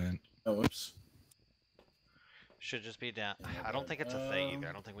breath event. Oh, whoops. Should just be down. I don't think it's a thing either.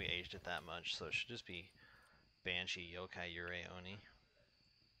 I don't think we aged it that much, so it should just be Banshee, Yokai, Yurei, Oni.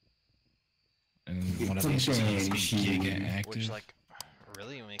 And one of these is supposed to be Giga active. Which, like,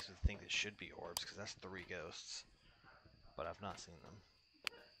 really makes me think it should be orbs, because that's 3 ghosts. But I've not seen them.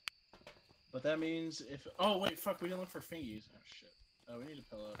 But that means if. Oh, wait, fuck, we didn't look for fingies. Oh, shit. Oh, we need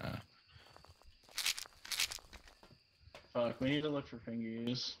a pillow. Fuck, we need to look for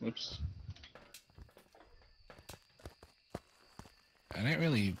fingies. Whoops. I didn't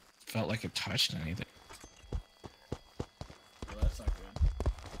really felt like it touched anything. Well, that's not good.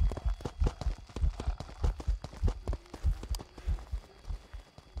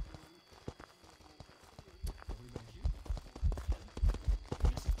 I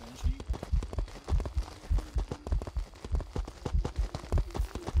guess it's Banshee.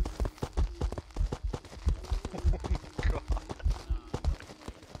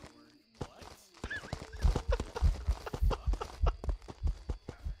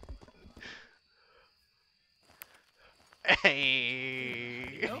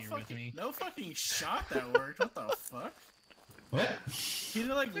 Hey! No You're with me? fucking shot that worked. What the fuck? What? He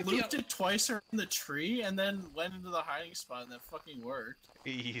like looped it twice around the tree and then went into the hiding spot and that fucking worked.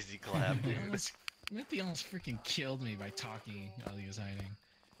 Easy clap, dude. Methy almost freaking killed me by talking while he was hiding.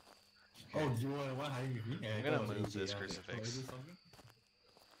 Oh, do you want hiding with me? Yeah, I'm I gonna thought it was move this AJ, crucifix. or something.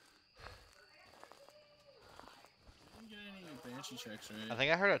 Banshee checks, I right?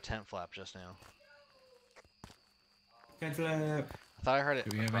 think I heard a tent flap just now. Tent flap. I thought I heard it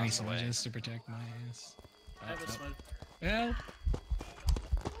Do we have any across the way. smudges to protect my ass? I have a smudge. Help!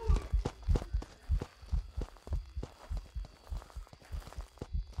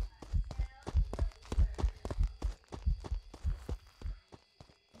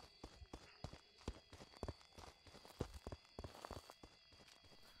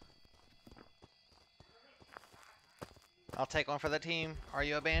 I'll take one for the team. Are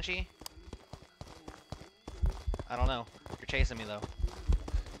you a Banshee? I don't know. You're chasing me though.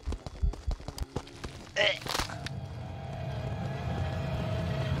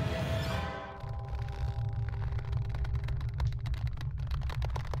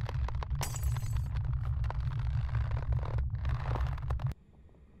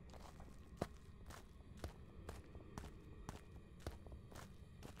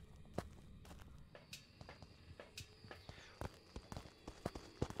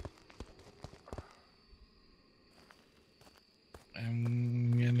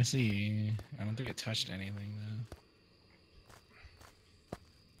 I'm gonna see. I don't think it touched anything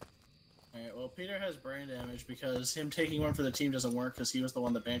though. Alright, well, Peter has brain damage because him taking one for the team doesn't work because he was the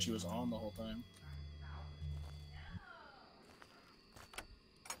one that Banshee was on the whole time.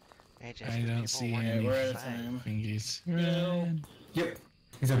 Hey, I don't see Alright, any we're out of time. fingies. No. Run. Yep.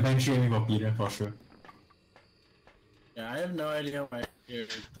 It's a Banshee aiming for Peter, for sure. Yeah, I have no idea why Peter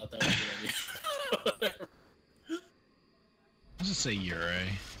thought that was a good idea. I'll just say Uri.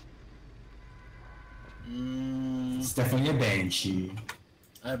 It's definitely a Banshee.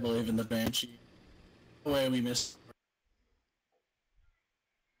 I believe in the Banshee. The way we missed.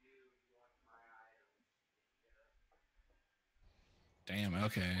 Damn,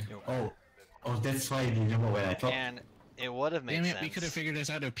 okay. Oh. Oh, that's why you didn't know what I thought. And it would have made Damn it, sense. we could have figured this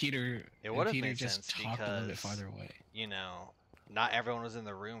out if Peter, It would have Peter made just sense talked a little bit because, farther away. you know, not everyone was in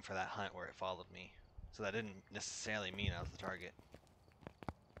the room for that hunt where it followed me. So that didn't necessarily mean I was the target.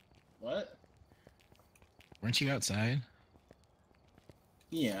 What? Weren't you outside?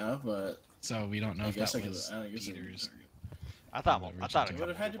 Yeah, but So we don't know I if guess that I could. was I guess I Peter's. could. I thought Well, I thought a It It couple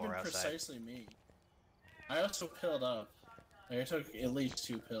would have had to people been were outside. precisely me. I also pilled up. Like, I took at least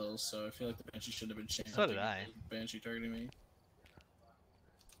 2 pills, so I feel like the Banshee should have been chained. So did I. Banshee targeting me.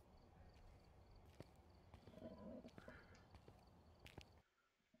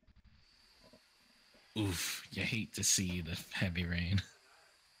 Oof, you hate to see the heavy rain.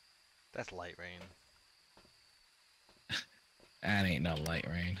 That's light rain. That ain't no light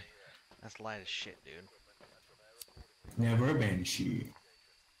rain. That's light as shit, dude. Never a Banshee.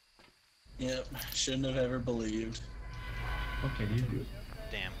 Yep, shouldn't have ever believed. What can you do?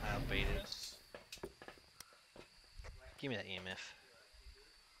 Damn, I outbaited. Give me that EMF.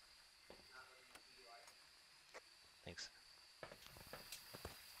 Thanks.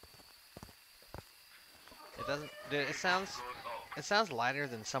 It doesn't. Dude, it sounds lighter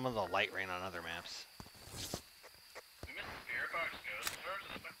than some of the light rain on other maps. We missed Spirit Box Ghost Stars,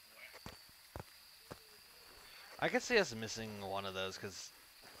 that's my boy. I could see us missing one of those because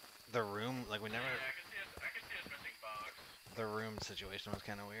the room, like we never. Yeah, I can see us missing Box. The room situation was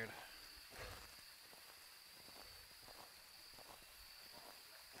kind of weird.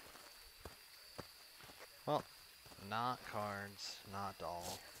 Well, not cards, not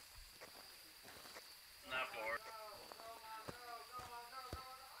doll. Not bored.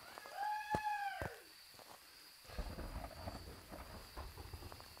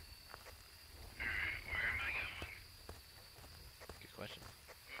 Where am I going? Good question.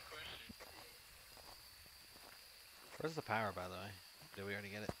 Good question. Where's the power, by the way? Did we already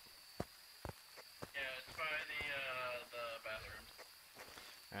get it? Yeah, it's by the bathroom.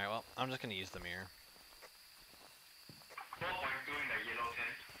 Alright, well, I'm just gonna use the mirror. What I'm doing the yellow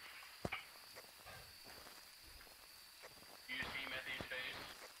tent? You see Methy's face?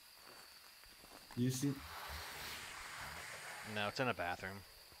 You see? No, it's in a bathroom.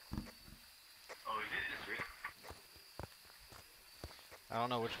 Oh, is it this way? I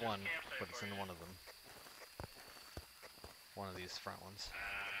don't know which one, but it's in one of them. One of these front ones.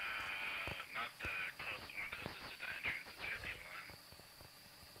 Not the closest one closest to the entrance. It's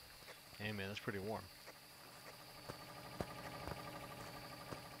 51. Hey man, that's pretty warm.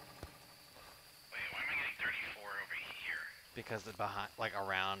 Wait, why am I getting 34 over here? Because the behind, like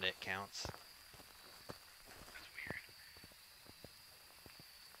around it counts. That's weird.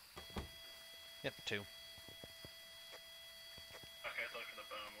 Yep, 2. Okay, let's look for the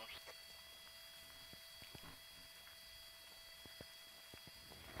bone. Whoops.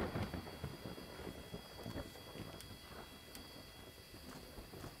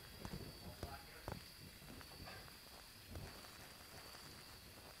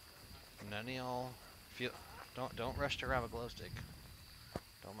 None of y'all feel. Don't rush to grab a glow stick.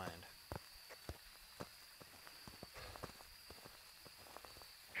 Don't mind.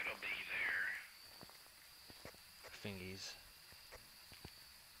 It'll be there. Fingies.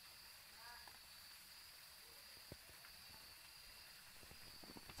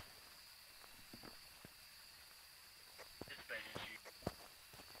 It's Banshee.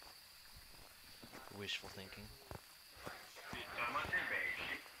 Wishful thinking. Someone said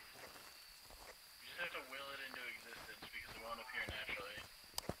Banshee. You just have to will it into existence because it won't appear naturally.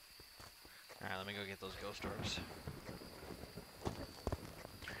 Alright, let me go get those ghost orbs.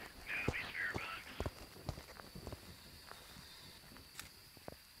 That'll be spirit box.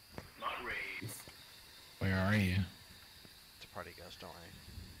 Not Rays. Where are you? It's a party ghost, don't worry.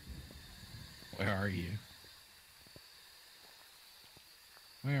 Where are you?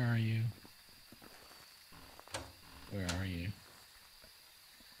 Where are you? Where are you?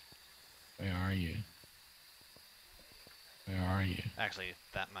 Where are you? Where are you? Actually,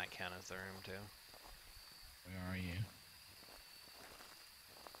 that might count as the room too. Where are you?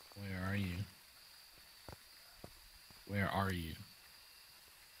 Where are you? Where are you?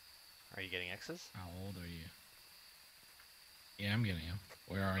 Are you getting X's? How old are you? Yeah, I'm getting you.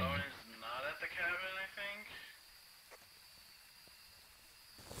 Where are you? Bone is not at the cabin, I think.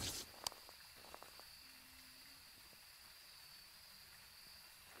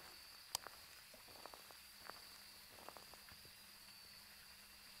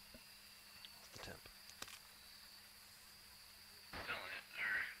 What's the temp? Still in it,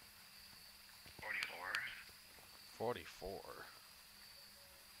 or 44. 44.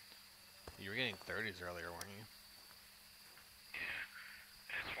 You were getting 30s earlier, weren't you?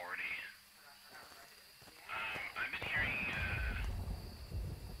 Yeah, it's 40. I've been hearing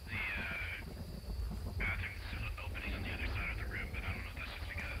the bathroom's opening on the other side of the room, but I don't know if that's just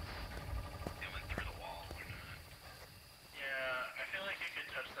because it went through the wall or not. Yeah, I feel like you could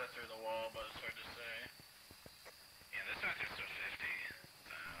touch that through the wall, but it's hard to say. Yeah, this bathroom's still 50,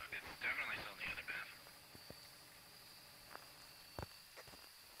 so it's definitely still in the other bathroom.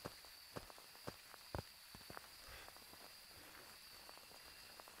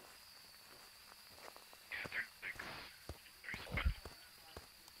 Yeah, 36. 37.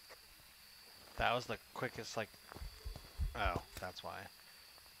 That was the quickest, like... Oh, that's why.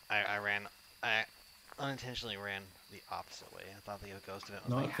 I unintentionally ran the opposite way. I thought the ghost event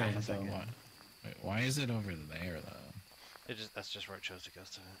was Not like half a then, second. though. What? Wait, why is it over there though? That's just where it chose to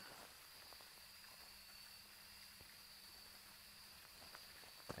ghost event.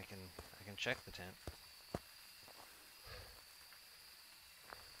 I can check the tent.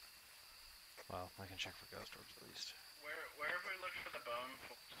 Well, I can check for ghost orbs at least. Where have we looked for the bone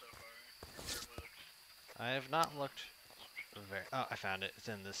so far? Where have we looked? I have not looked very... Oh, I found it. It's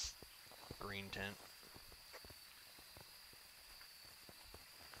in this green tent.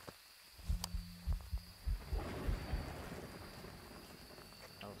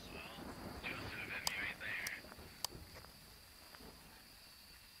 That was... Joseph and you ain't there.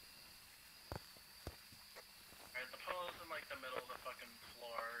 Alright, the pole is in like the middle of the fucking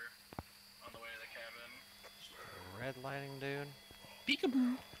floor on the way to the cabin. Red lighting, dude.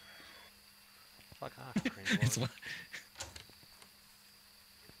 Peekaboo. Fuck off, cringe It's lord.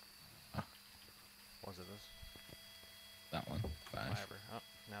 what? Was it this? That one. 5. Whatever. Oh,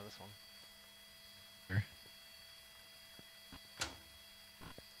 now this one. Sure.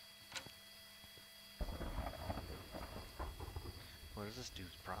 What is this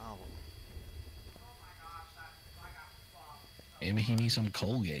dude's problem? Maybe he needs some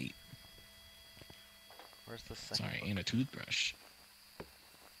Colgate. Where's the second Sorry, book? and a toothbrush.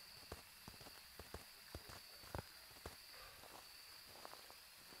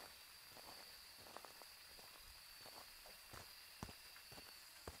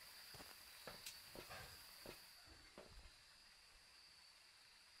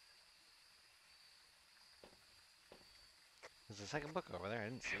 There's a second book over there. I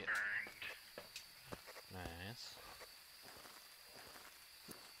didn't see It it. burned. Nice.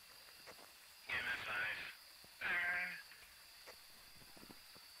 EMF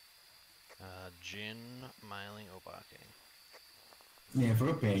 5. Jin Miling Obake.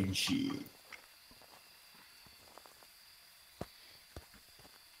 Never Banshee.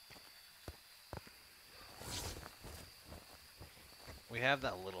 We have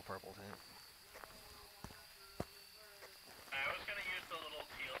that little purple tent. I was gonna use the little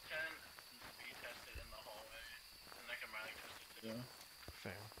teal tent and speed test it in the hallway, and I can mining test it too.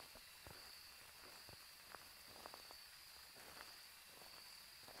 Fair.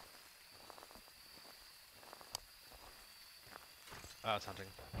 Oh, it's hunting.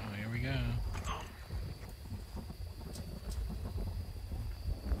 Oh, here we go.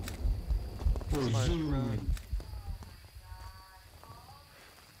 Slash zoom. run.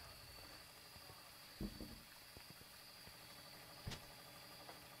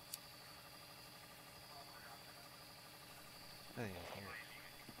 I think I can hear it.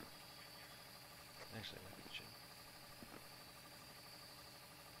 Actually, maybe it should.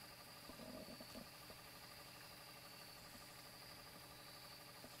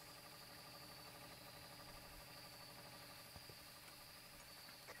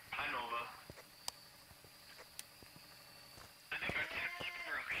 Hi, Nova. I think our tip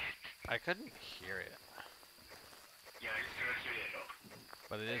broke it. I couldn't hear it, Yeah, I just gonna hear you.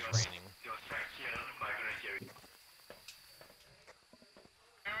 but it is raining. Your sex here, but I'm gonna hear you.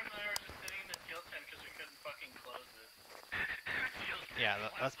 Aaron and I were just sitting in the teal tent because we couldn't fucking close it. Yeah,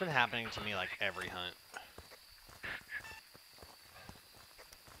 that's been happening to me like every hunt.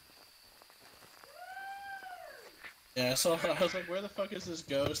 Yeah, so I was like, where the fuck is this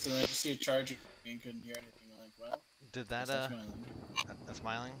ghost? And I just see a charger and couldn't hear anything. I'm like, well, Did that, that's smiling. that's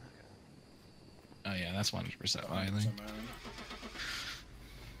smiling? Oh yeah, that's 100% That's Wiley. smiling.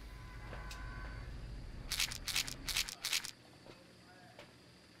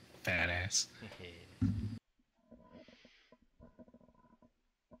 Fat ass. Okay.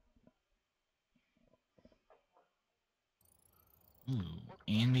 Ooh,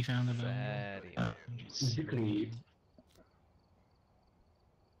 and we found a bone. Fatty. Basically,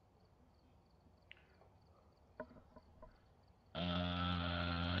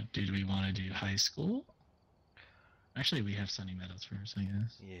 Did we want to do high school? Actually, we have Sunny Meadows first, I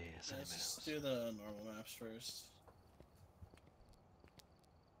guess. Yeah, Yeah, Sunny let's just Meadows. do the normal maps first.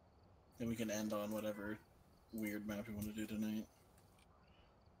 Then we can end on whatever weird map we want to do tonight.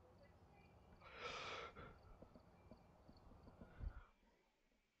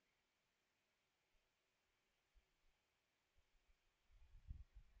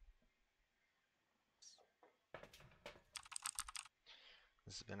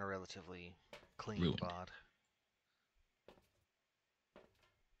 This has been a relatively clean Ruined. bod.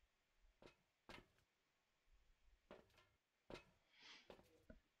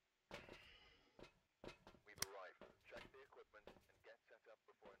 We've arrived. Check the equipment and get set up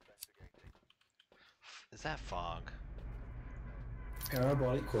before investigating. Is that fog?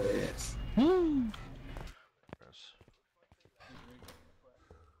 parabolic coordinates. Woo! Gross.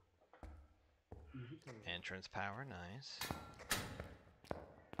 Entrance power, nice.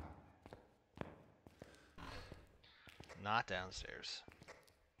 Not downstairs.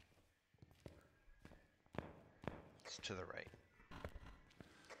 It's to the right.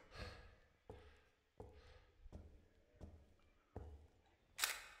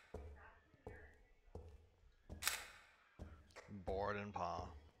 Board and paw.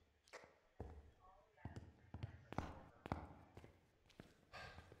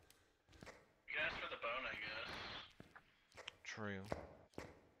 You can ask for the bone, I guess. True.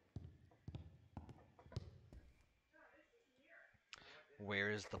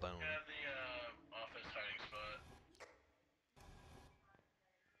 Where is the bone? We have the office hiding spot.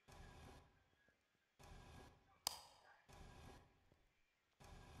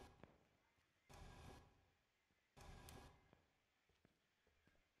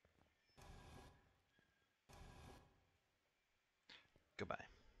 Goodbye.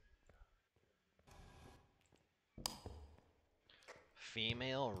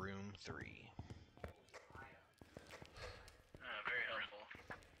 Female room 3. Very helpful.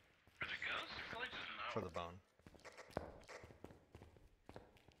 For the ghost? I feel like just not. For the bone.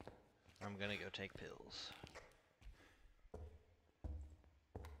 I'm gonna go take pills.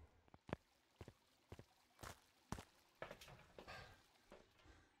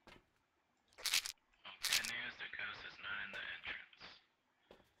 Well, good news, the ghost is not in the entrance.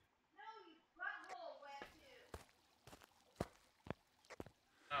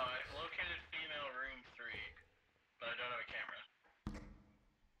 No, I've located female room 3, but I don't have a camera.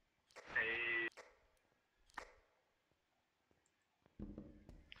 Hey,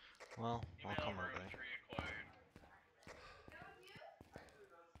 Well, I'll Female come room over 3 there. acquired.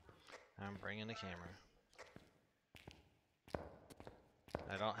 I'm bringing a camera.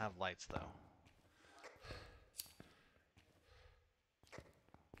 I don't have lights though.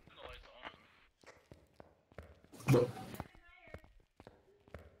 The light's on. Look,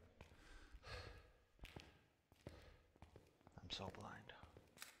 I'm so blind.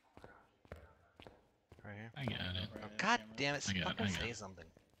 Right here. I got it. Right, Oh, I have God camera. damn it! I got it, Fucking I got say it. something.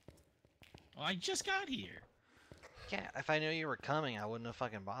 Well, I just got here. Yeah, if I knew you were coming, I wouldn't have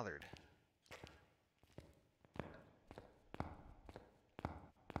fucking bothered.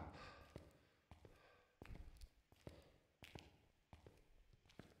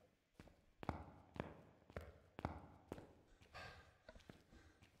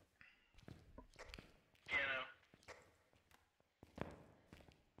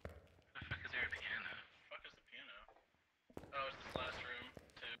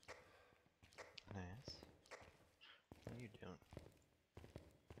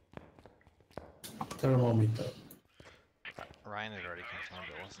 Thermometer. Ryan had already confirmed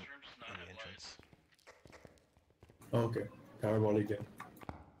it wasn't Room's in not the at light. entrance. Okay. Parabolic then.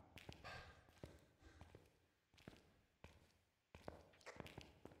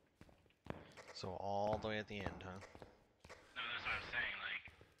 So all the way at the end, huh? No, that's what I'm saying. Like,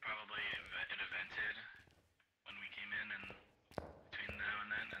 probably it evented when we came in, and between now and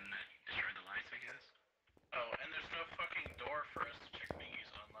then, and it destroyed the lights, I guess. Oh, and there's no fucking door for us to check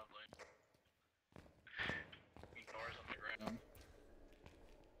thingies on, lovely. Doors on the ground.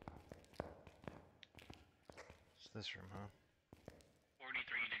 It's this room, huh? 43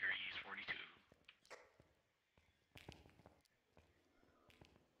 degrees, 42.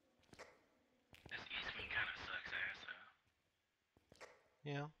 This east wing kind of sucks ass,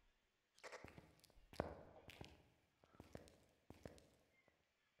 though. Yeah.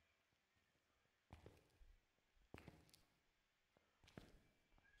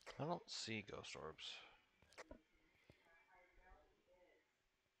 I don't see ghost orbs.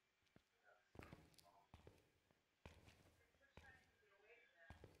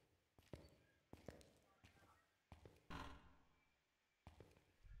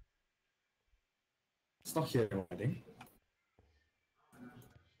 It's not here, I think.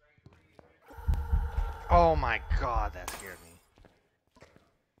 Oh my god, that scared me. Well,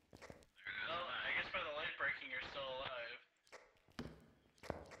 I guess by the light breaking, you're still alive.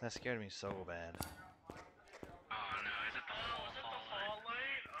 That scared me so bad. Oh no, is it the Oh, is it the hall hall light?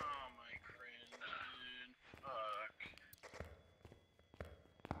 light? Oh my cringe, dude. Fuck.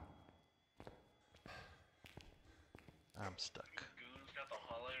 I'm stuck. Goons got the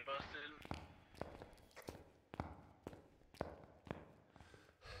hall light busted.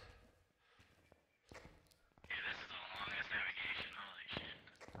 Yeah, this is the longest navigation, holy shit.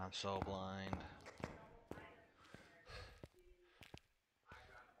 I'm so blind.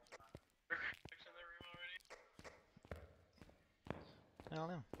 Crucifix in the room already? I don't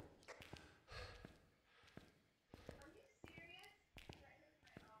know.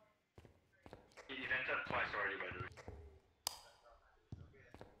 He's entered twice already, by the way.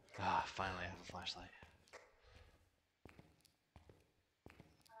 Ah, finally I have a flashlight.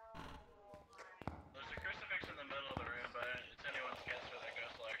 There's a crucifix in the middle of the room, but it's anyone's guess where that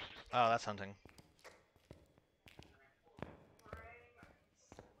ghost will actually spawn. Oh, that's hunting.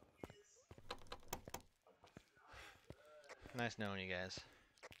 Nice knowing you guys.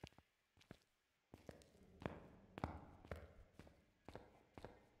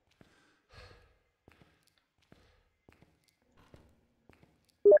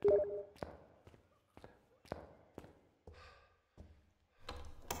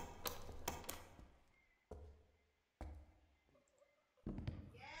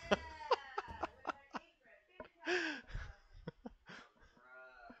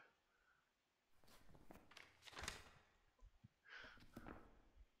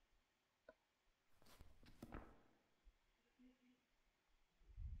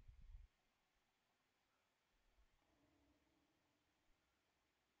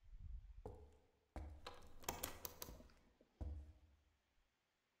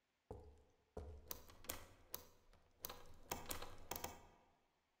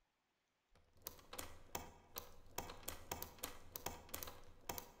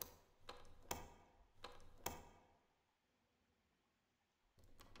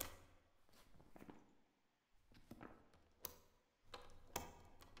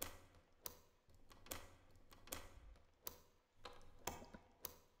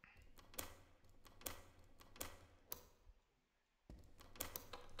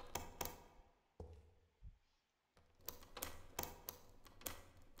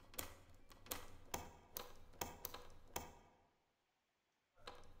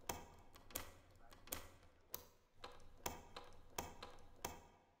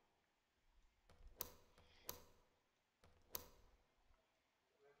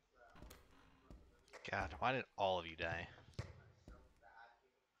 God, why did all of you die?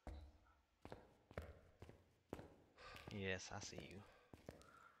 Yes, I see you.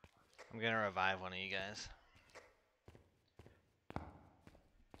 I'm gonna revive one of you guys.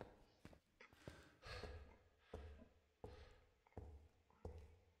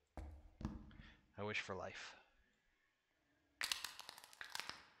 I wish for life.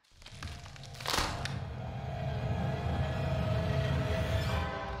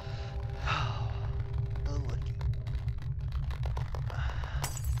 Unlucky.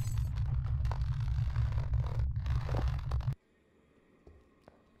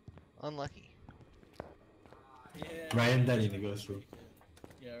 Unlucky. Yeah. Ryan died in the ghost room.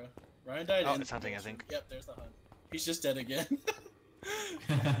 Yeah. Ryan died. Oh, in it's hunting, I the- think. Yep, there's the hunt. He's just dead again.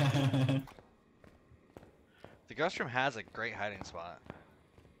 The ghost room has a great hiding spot.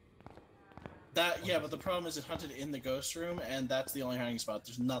 Yeah, but the problem is it hunted in the ghost room, and that's the only hiding spot.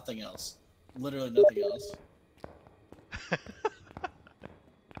 There's nothing else. Literally nothing else.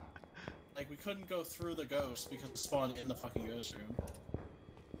 Like, we couldn't go through the ghost because it spawned in the fucking ghost room.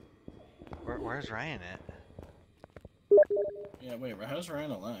 Where's Ryan at? Yeah, wait, how's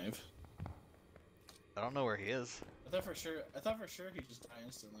Ryan alive? I don't know where he is. I thought for sure he'd just die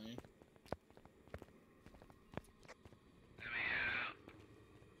instantly.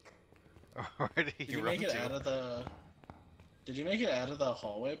 Where did he Did you run make it to? out of the... Did you make it out of the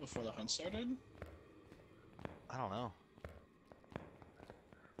hallway before the hunt started? I don't know.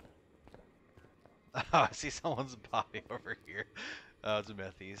 Oh, I see someone's body over here. Oh, it's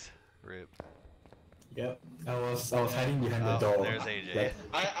Methy's. Rip. Yep. I was hiding behind the Oh, door. there's AJ.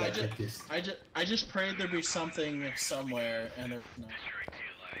 Like this. I just prayed there'd be something somewhere, and there's no. Destroy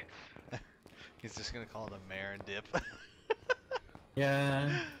 2 lights. He's just gonna call it a mare and dip.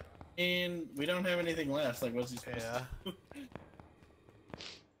 Yeah. And we don't have anything left. Like, what's he supposed Yeah. to do?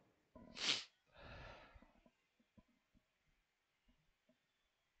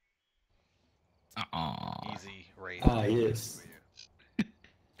 Easy raid. Ah, yes.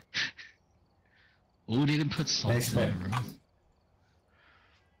 Oh, they didn't put salt Nice in there, man. bro.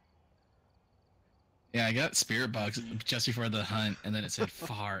 Yeah, I got spirit box just before the hunt, and then it said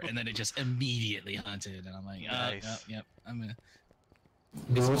far, and then it just immediately hunted, and I'm like, Nice. yep, I'm gonna.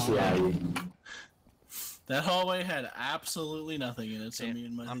 Those lying. That hallway had absolutely nothing in it, so Yeah, me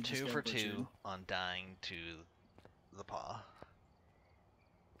and my I'm just 2 got for butchered. 2 on dying to the paw.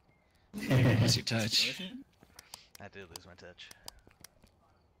 What's your touch? I did lose my touch.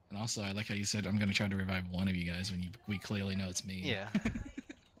 And also, I like how you said I'm gonna try to revive one of you guys when we clearly know it's me. Yeah.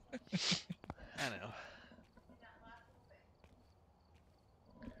 I know.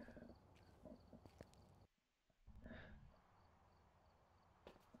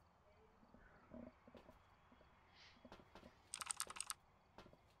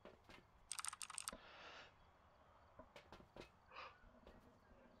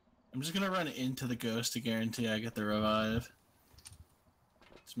 I'm just gonna run into the ghost to guarantee I get the revive.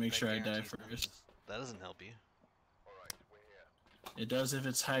 Just make That sure I die guarantees first. nothing. That doesn't help you. Alright, we're here. It does if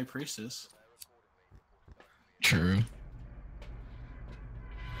it's High Priestess. True.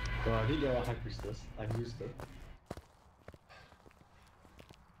 Well, I did get a high priestess. I'm used to it.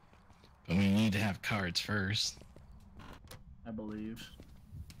 But we need to have cards first. I believe.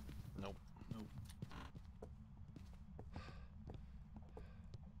 Nope. Nope.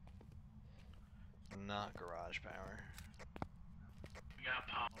 Not garage power. We got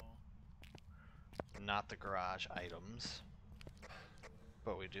pop. Not the garage items.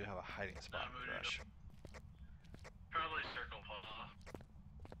 But we do have a hiding spot in the garage. Probably circle paw.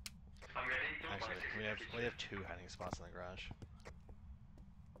 I'm ready. Actually, we have 2 hiding spots in the garage.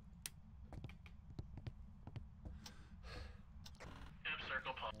 Yep,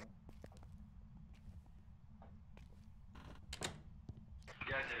 circle paw.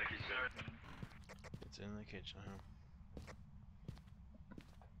 Yeah, I did. He's good. It's in the kitchen.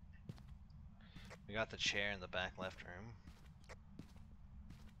 We got the chair in the back left room.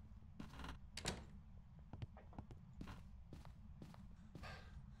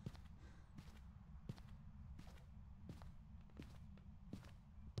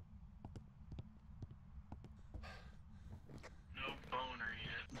 No boner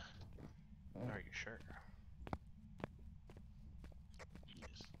yet. Are you sure?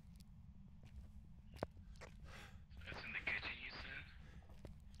 Yes. That's in the kitchen, you said?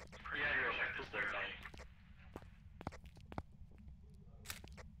 Yeah, you're check this third night.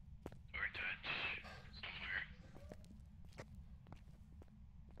 Or touch. Somewhere.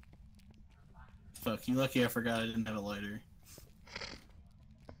 Fuck, you lucky I forgot I didn't have a lighter.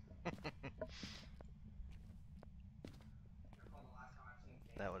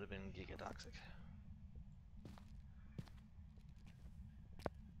 That would have been gigatoxic.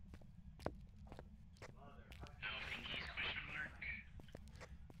 No fingies, question mark?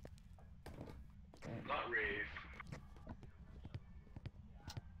 Not rave.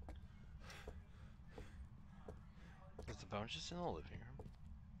 Is the bone just in the living room?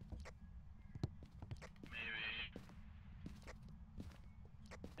 Maybe.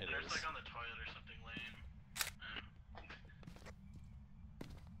 It There's is. like on the toilet or something lame.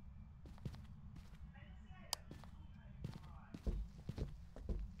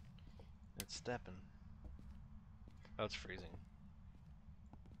 It's stepping. Oh, it's freezing.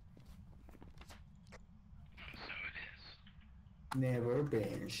 So it is. Never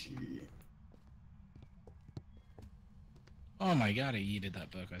Banshee. Oh my god, I yeeted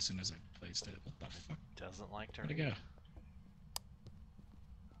that book as soon as I placed it. What the fuck? Doesn't like to Where'd read. it go?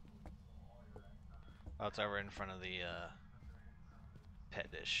 Oh, it's over in front of the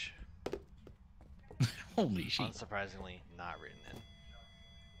pet dish. Holy shit. Unsurprisingly, not written in.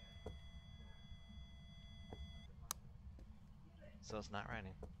 So it's not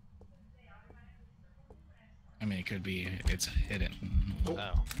writing. I mean, it could be. It's hidden.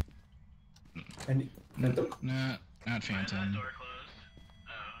 Oh. And Phantom? Not Why is that Phantom. door closed?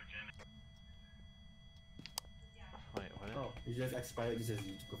 Oh, okay. Wait, what? Oh, you just expired just as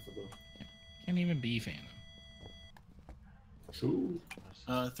you took off the door. Can't even be Phantom. True.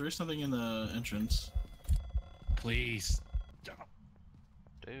 Throw something in the entrance. Please.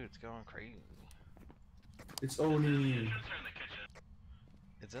 Dude, it's going crazy. It's only. Entrance or in the kitchen?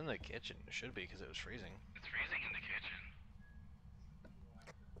 It's in the kitchen. It should be because it was freezing. It's freezing in the kitchen.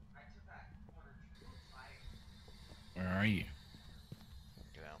 Where are you?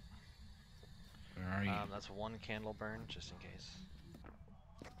 Get out. Where are you? That's one candle burn, just in case.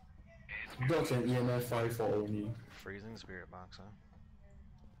 Dogs and EMF 5 for only. Freezing spirit box, huh?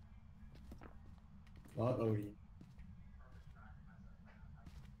 Not only.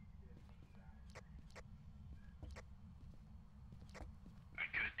 I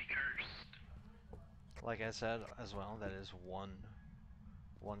could be cursed. Like I said as well, that is one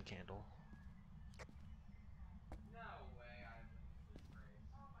candle. No way I lose this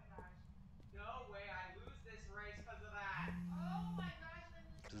race. Oh my gosh. No way I lose this race because of that. Oh my gosh, I'm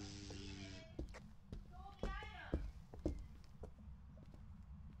stole the item.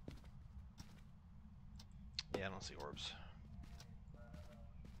 Yeah, I don't see orbs.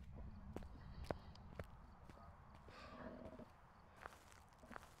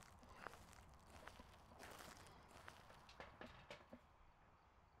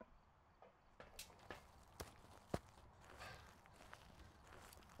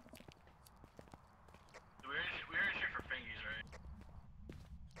 We were here for fingies, right?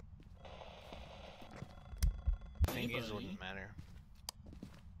 Thingies Anybody? wouldn't matter.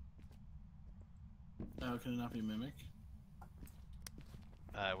 Oh, can it not be Mimic?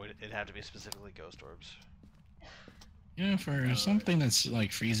 It'd have to be specifically ghost orbs. Yeah, for something that's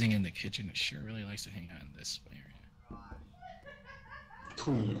like freezing in the kitchen, it sure really likes to hang out in this area.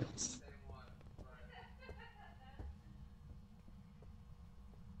 2 minutes.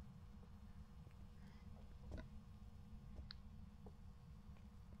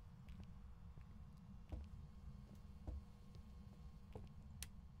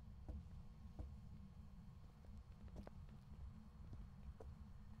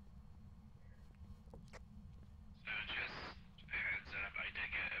 So just heads up, I did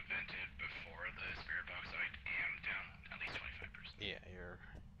get evented before the spirit box, so I am down at least 25%. Yeah,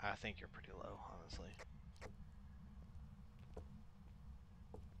 I think you're pretty low, honestly.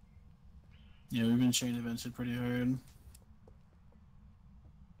 Yeah, we've been chain evented pretty hard.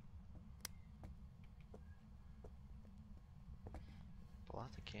 Pull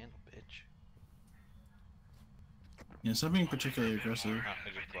out the candle, bitch. Yeah, stop being particularly aggressive. I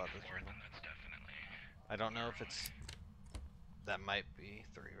If just I pull out take the a fourth, candle. then that's definitely... I don't know if it's. That might be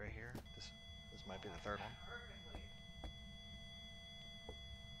 3 right here. This might be the third one.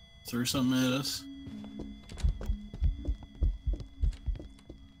 Threw something at us.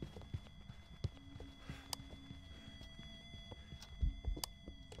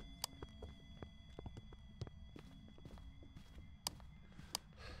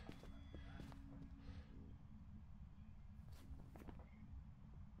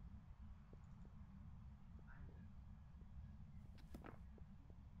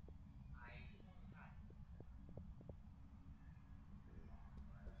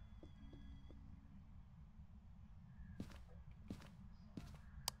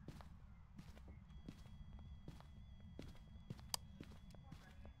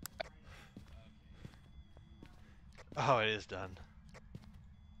 Oh, it is done.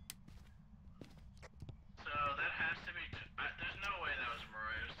 So that has to be... there's no way that was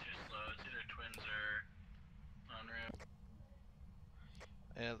Mariah, it was too slow. It's either twins or unreal.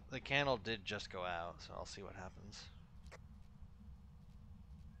 The candle did just go out, so I'll see what happens.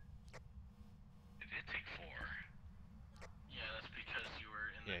 It did take 4. Yeah, that's because you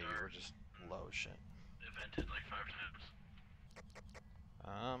were in the Yeah, you dark. were just low shit. Evented like 5 times.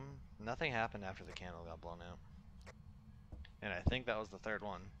 Nothing happened after the candle got blown out. And I think that was the third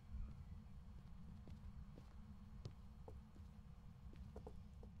one.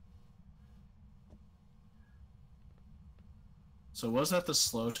 So was that the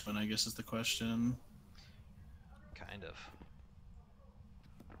slow twin, I guess is the question. Kind of.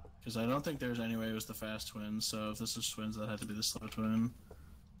 Because I don't think there's any way it was the fast twin, so if this was twins, that had to be the slow twin.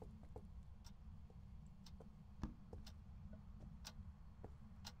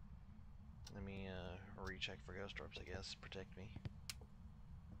 Let me recheck for ghost orbs, I guess. Protect me.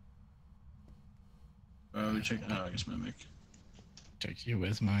 Oh, we check. Oh, I guess mimic. Take you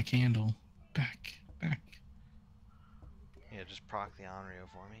with my candle. Back. Yeah, just proc the Onryo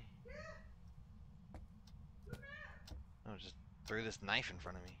for me. Oh, just threw this knife in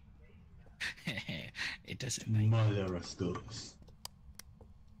front of me. It doesn't. Mother of schools.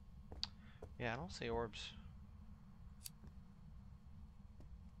 Yeah, I don't see orbs.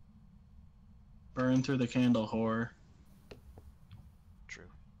 Burn through the candle, whore. True.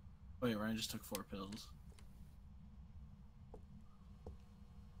 Wait, Ryan just took 4 pills.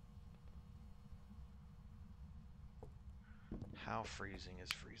 How freezing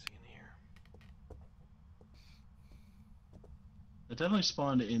is freezing in here? It definitely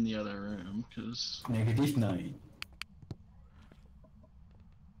spawned in the other room, because... -9.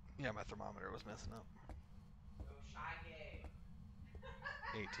 Yeah, my thermometer was messing up.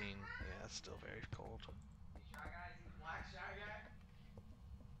 18. Yeah, it's still very cold.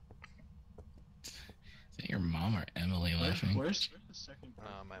 Is that your mom or Emily laughing? Where's the second...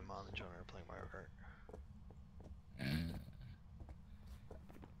 My mom and Jonah are playing Mario Kart.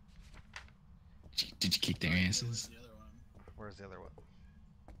 Did you kick their asses? The other one. Where's the other one?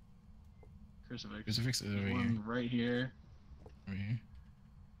 Crucifix. Crucifix is over There's here. one right here. Over here.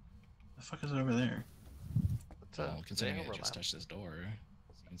 The fuck is it over there? What's Well, up? considering They it just overlap. touched this door,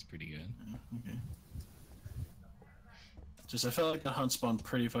 seems pretty good. Okay. Just, I felt like the hunt spawned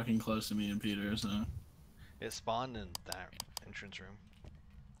pretty fucking close to me and Peter, so... It spawned in that entrance room.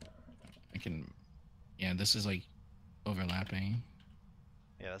 I can. Yeah, this is like overlapping.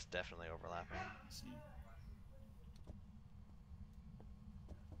 Yeah, that's definitely overlapping. Let's see.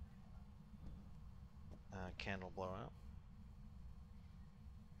 Candle blowout.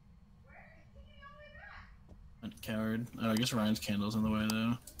 Coward. Oh, I guess Ryan's candle's in the way,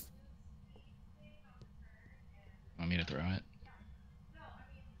 though. Want me to throw it?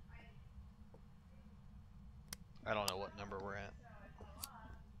 I don't know what number we're at.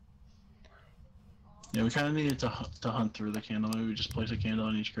 Yeah, we kind of needed to hunt through the candle. Maybe we just place a candle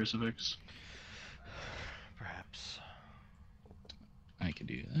on each crucifix. Perhaps. I could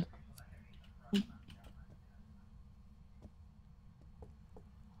do that.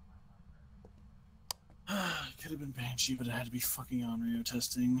 Could have been Banshee, but it had to be fucking Onryo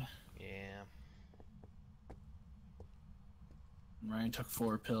testing. Yeah. Ryan took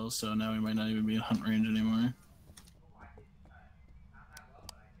 4 pills, so now we might not even be in hunt range anymore.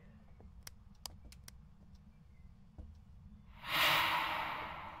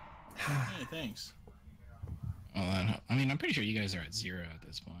 Hey, thanks. Well, I mean, I'm pretty sure you guys are at 0 at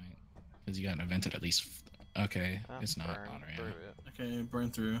this point. Because you got invented at least. Okay, Ah, it's not burn on through right. it. Okay, burn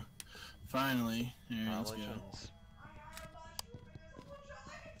through. Finally. Here, let's go. Violations.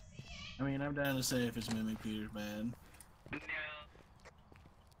 I mean, I'm down to say if it's Mimic Peter's bad.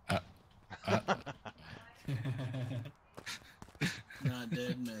 Not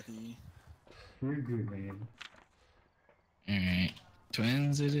dead, Methy. We're good, man. Alright.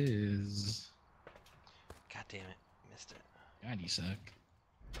 Twins it is. God damn it. Missed it. God, you suck.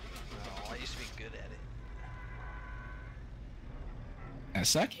 No, I used to be good at it. At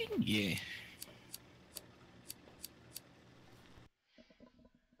sucking? Yeah.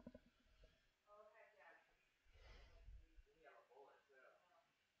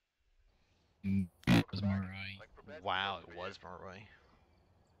 It was more right. Wow, it was Marroy.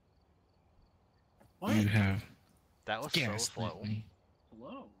 What? You have That was so gassed slow. me.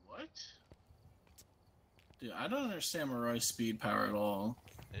 Hello, what? Dude, I don't understand Marai's speed power at all.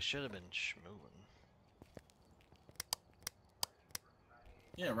 It should have been schmooing.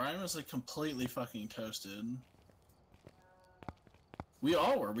 Yeah, Ryan was like completely fucking toasted. We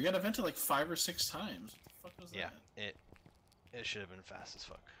all were. We got evented like 5 or 6 times. What the fuck was Yeah, that? it should have been fast as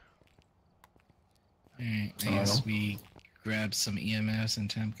fuck. Alright, I guess we grab some EMFs and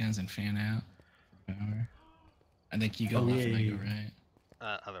temp guns and fan out. Power. I think you go Oh, left yeah, and I yeah, go yeah.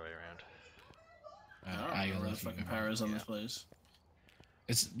 right. Other way around. I don't I know go where the left, you fucking go power right. is on Yeah. this place.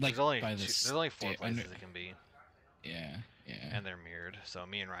 It's like There's only by two, this. there's only 4 yeah, places under- it can be, Yeah, yeah. and they're mirrored. So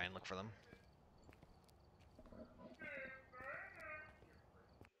me and Ryan look for them.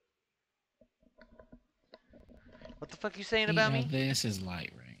 What the fuck you saying See, about now me? this is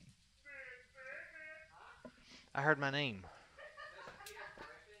light rain. I heard my name.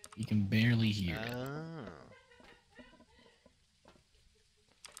 You can barely hear it. Oh.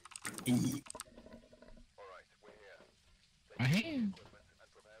 Alright, we're here. My hand. Equipment and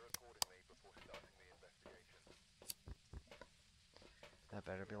prepare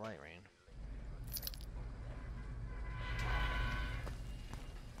Better be light rain.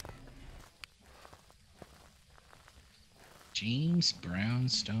 James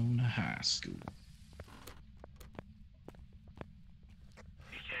Brownstone High School.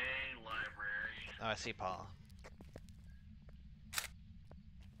 PK library. Oh, I see Paul.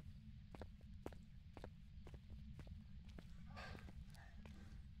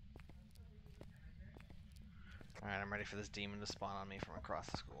 Alright, I'm ready for this demon to spawn on me from across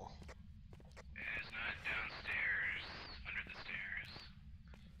the school. It is not downstairs, under the stairs.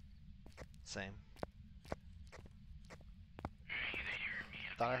 Same. Either you or me.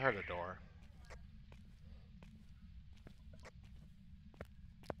 Thought I heard a door.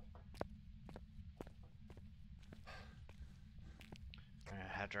 Alright,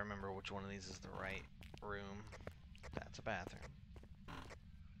 I have to remember which one of these is the right room. That's a bathroom.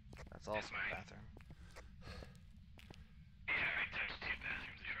 That's also a bathroom. Yeah, I touched 2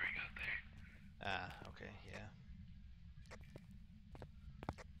 bathrooms before I got there. Ah, okay, yeah.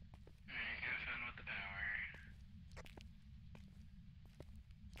 Alright, have fun with the power.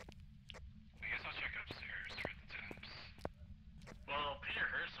 I guess I'll check upstairs for the temps. Well, Peter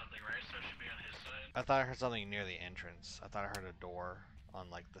heard something, right? So it should be on his side. I thought I heard something near the entrance. I thought I heard a door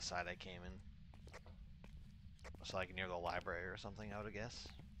on like the side I came in. So like near the library or something, I would guess.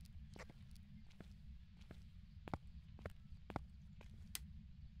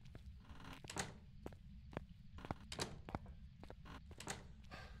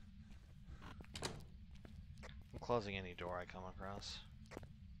 I'm closing any door I come across.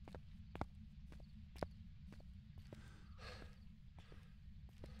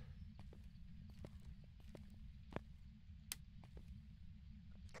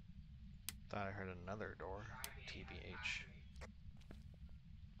 Thought I heard another door. TBH.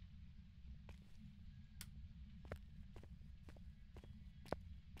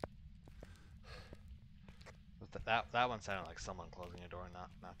 But that one sounded like someone closing a door, not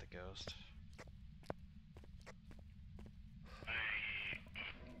the ghost.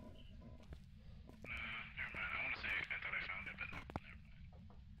 Never mind. I want to say I thought I found it, but no, never mind.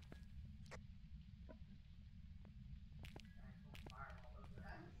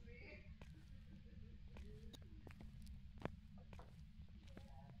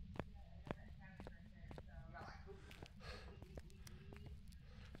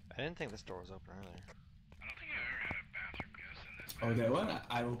 I didn't think this door was open earlier. I don't think I've ever had a bathroom ghost in this. Oh, that one?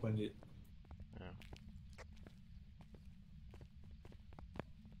 I opened it. Yeah.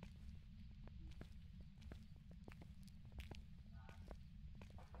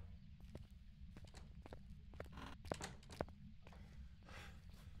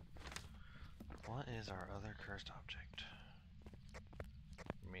 What is our other cursed object?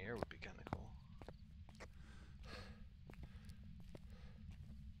 Mirror would be kind of cool.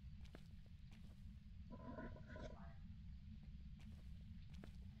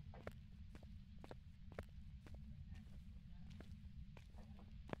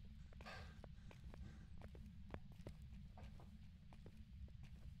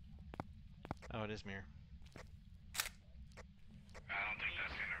 Oh, it is mirror. I don't think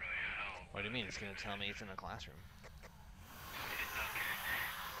that's gonna really help. What do you mean? It's gonna tell me it's in a classroom.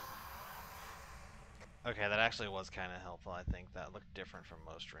 Okay, that actually was kind of helpful, I think. That looked different from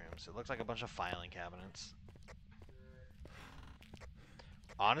most rooms. It looks like a bunch of filing cabinets.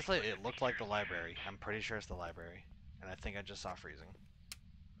 Honestly, it looked like the library. I'm pretty sure it's the library. And I think I just saw freezing.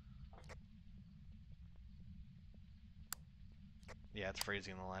 Yeah, it's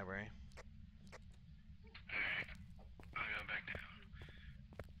freezing in the library. Alright, I'll go back down.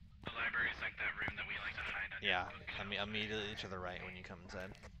 The library's like that room that we like to hide under. Yeah, immediately to the right when you come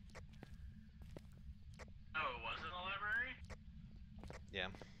inside. Oh, it was in the library? Yeah.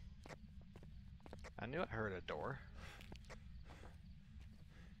 I knew I heard a door.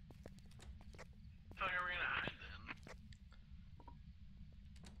 How are we gonna hide then?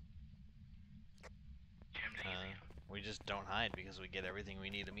 Gymnasium. We just don't hide because we get everything we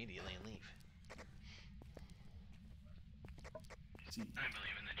need immediately and leave. See. I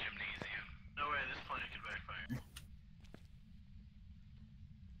believe in the gymnasium. No way, this plan could backfire.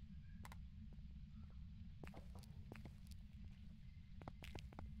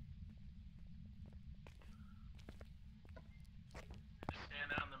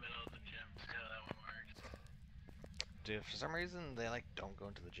 Stand out in the middle of the gym. See how that one works. Dude, for some reason, they like don't go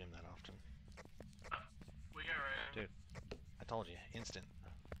into the gym that often. We got right. Dude, I told you, instant.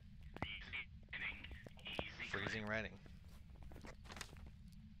 Easy hitting. Easy Freezing writing.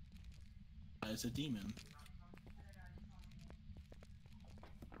 It's a demon.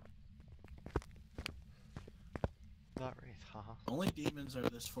 Not Wraith. Haha. Only demons are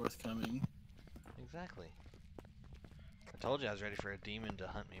this forthcoming. Exactly. I told you I was ready for a demon to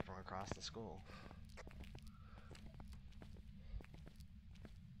hunt me from across the school.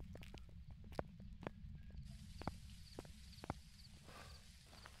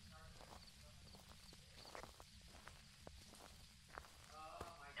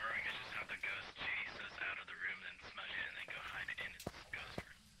 Or I could just have the ghost chase us out of the room, then smudge it, and then go hide it in its ghost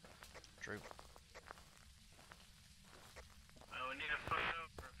room. True. Oh, we need a photo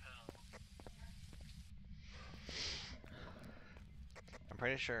repel. I'm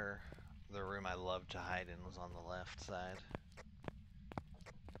pretty sure the room I loved to hide in was on the left side.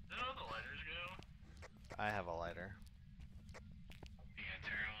 Did all the lighters go? I have a lighter. Be a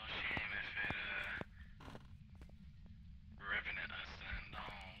terrible shame if it, revenant us and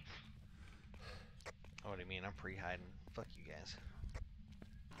dolls. What do you mean? I'm pre-hiding. Fuck you guys.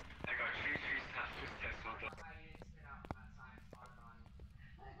 I got three tests on the Why you didn't spit out from that science spot on?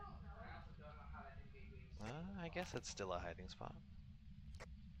 I don't know. I also don't know how that didn't get you. I guess it's still a hiding spot.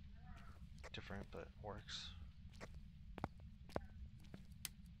 Different, but works.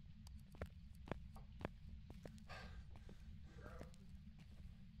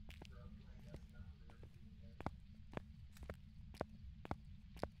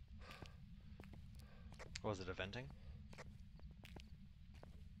 Was it a venting?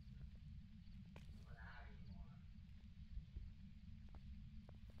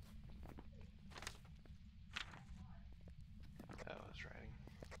 Oh, I was writing.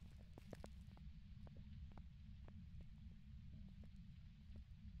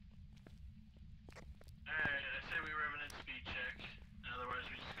 Alright, I say we revenant speed check. Otherwise,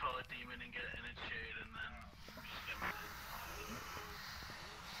 we just call a demon and get in its shade, and then we just get rid of it.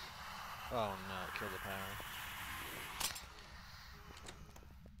 Oh no, kill the power.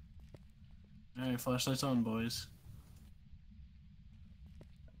 Alright, flashlights on, boys.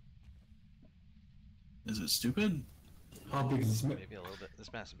 Is it stupid? How big is this map? Maybe a little bit.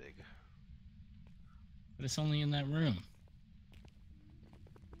 This map's big. But it's only in that room.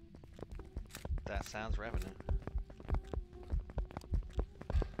 That sounds revenant.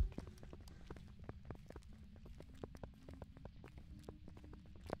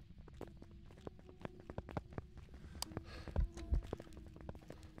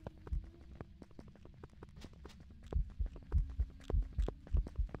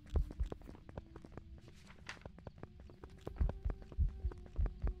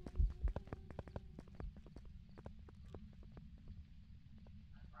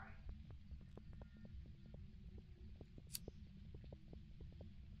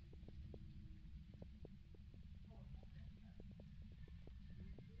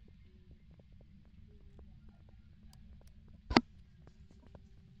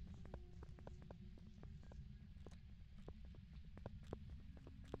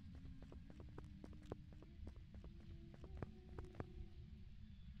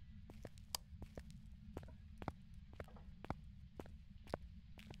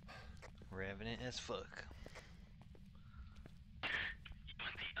 Revenant as fuck. You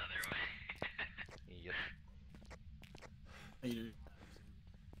went the other way. Yep. Later.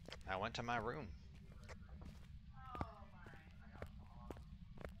 I went to my room.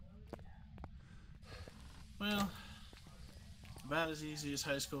 Well, about as easy as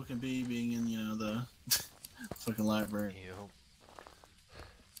high school can be, being in, you know, the fucking library. Yep.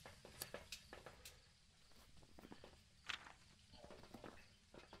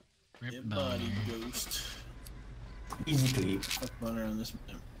 Rip Get body boner. ghost. Easy clip. Fuck boner on this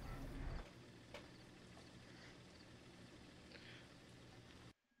map.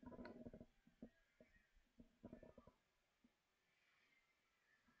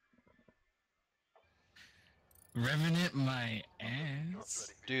 Revenant my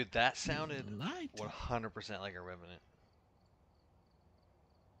ass. Dude, that sounded Light. 100% like a revenant.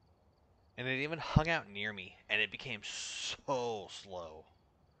 And it even hung out near me, and it became so slow.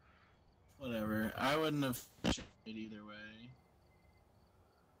 Whatever. I wouldn't have shit either way.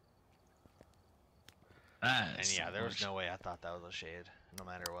 And yeah, there was no way I thought that was a shade, no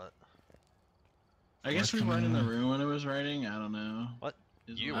matter what. I guess we weren't in the room when it was writing. I don't know. What?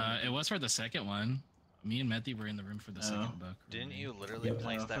 Is You it- It was for the second one. Me and Methy were in the room for the second book. Didn't you literally Yep.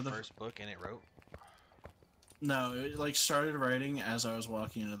 place for that the- first book and it wrote? No, it like started writing as I was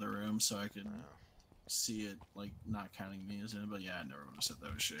walking into the room, so I could Oh. see it, like not counting me as in. But yeah, I never would have said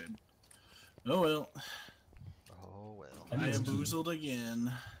that was shade. Oh well. Oh well. I bamboozled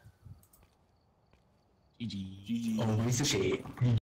again. GG. GG. Always a shade.